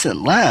at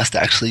distant last,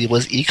 actually,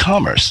 was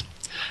e-commerce.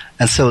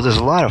 And so there's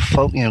a lot of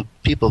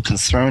people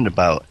concerned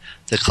about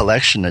the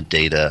collection of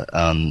data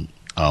on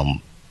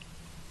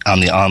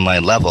the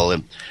online level,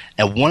 and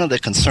one of the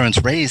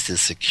concerns raised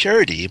is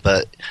security,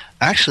 but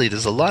actually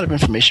there's a lot of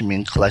information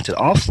being collected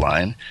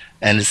offline,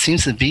 and it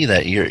seems to be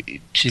that to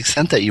the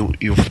extent that you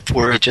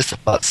worry just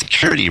about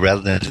security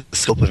rather than the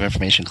scope of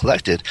information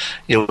collected,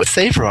 it's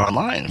safer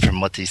online from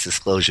what these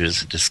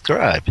disclosures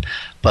describe.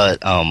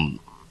 But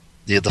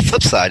the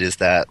flip side is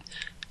that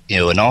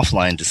an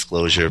offline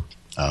disclosure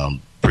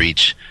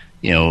breach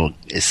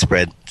is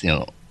spread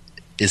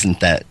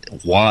isn't that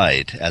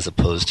wide as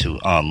opposed to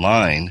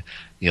online.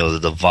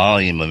 The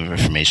volume of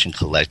information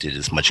collected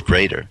is much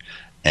greater,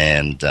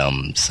 and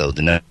so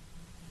the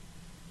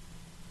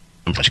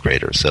much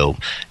greater. So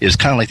it was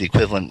kind of like the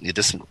equivalent,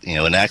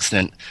 an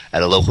accident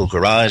at a local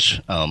garage,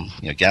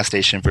 gas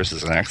station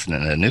versus an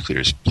accident at a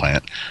nuclear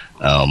plant.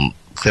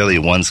 Clearly,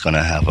 one's going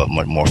to have a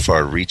much more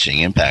far-reaching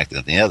impact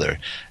than the other,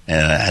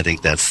 and I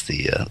think that's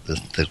the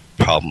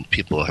problem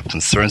people have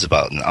concerns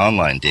about in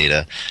online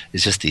data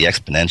is just the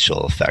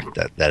exponential effect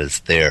that is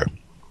there.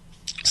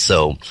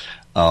 So.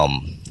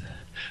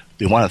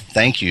 We want to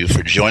thank you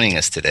for joining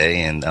us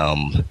today, and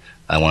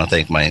I want to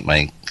thank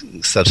my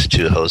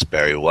substitute host,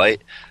 Barry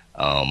White,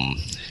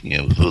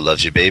 who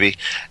loves you, baby.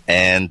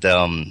 And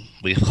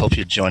we hope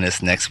you join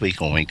us next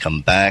week when we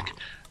come back.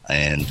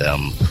 And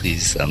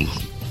please,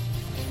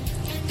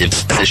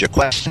 if there's your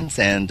questions,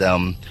 and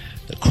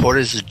the court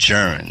is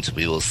adjourned.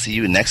 We will see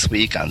you next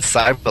week on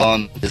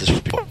Cyberlaw Business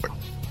Report.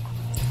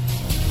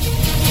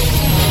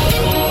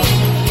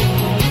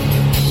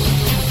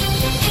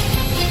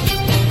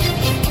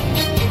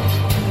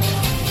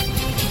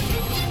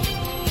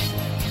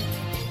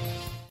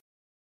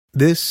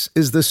 This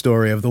is the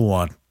story of the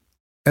one.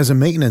 As a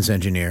maintenance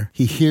engineer,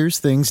 he hears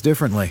things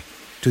differently.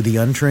 To the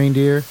untrained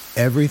ear,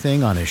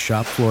 everything on his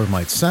shop floor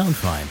might sound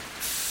fine,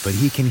 but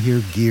he can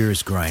hear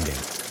gears grinding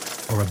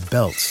or a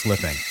belt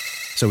slipping.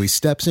 So he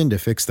steps in to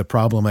fix the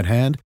problem at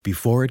hand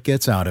before it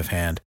gets out of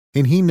hand.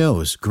 And he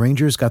knows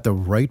Grainger's got the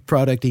right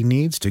product he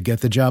needs to get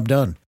the job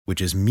done,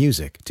 which is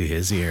music to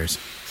his ears.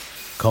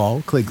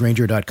 Call, click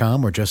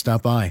Grainger.com, or just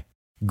stop by.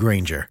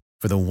 Grainger,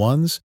 for the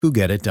ones who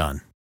get it done.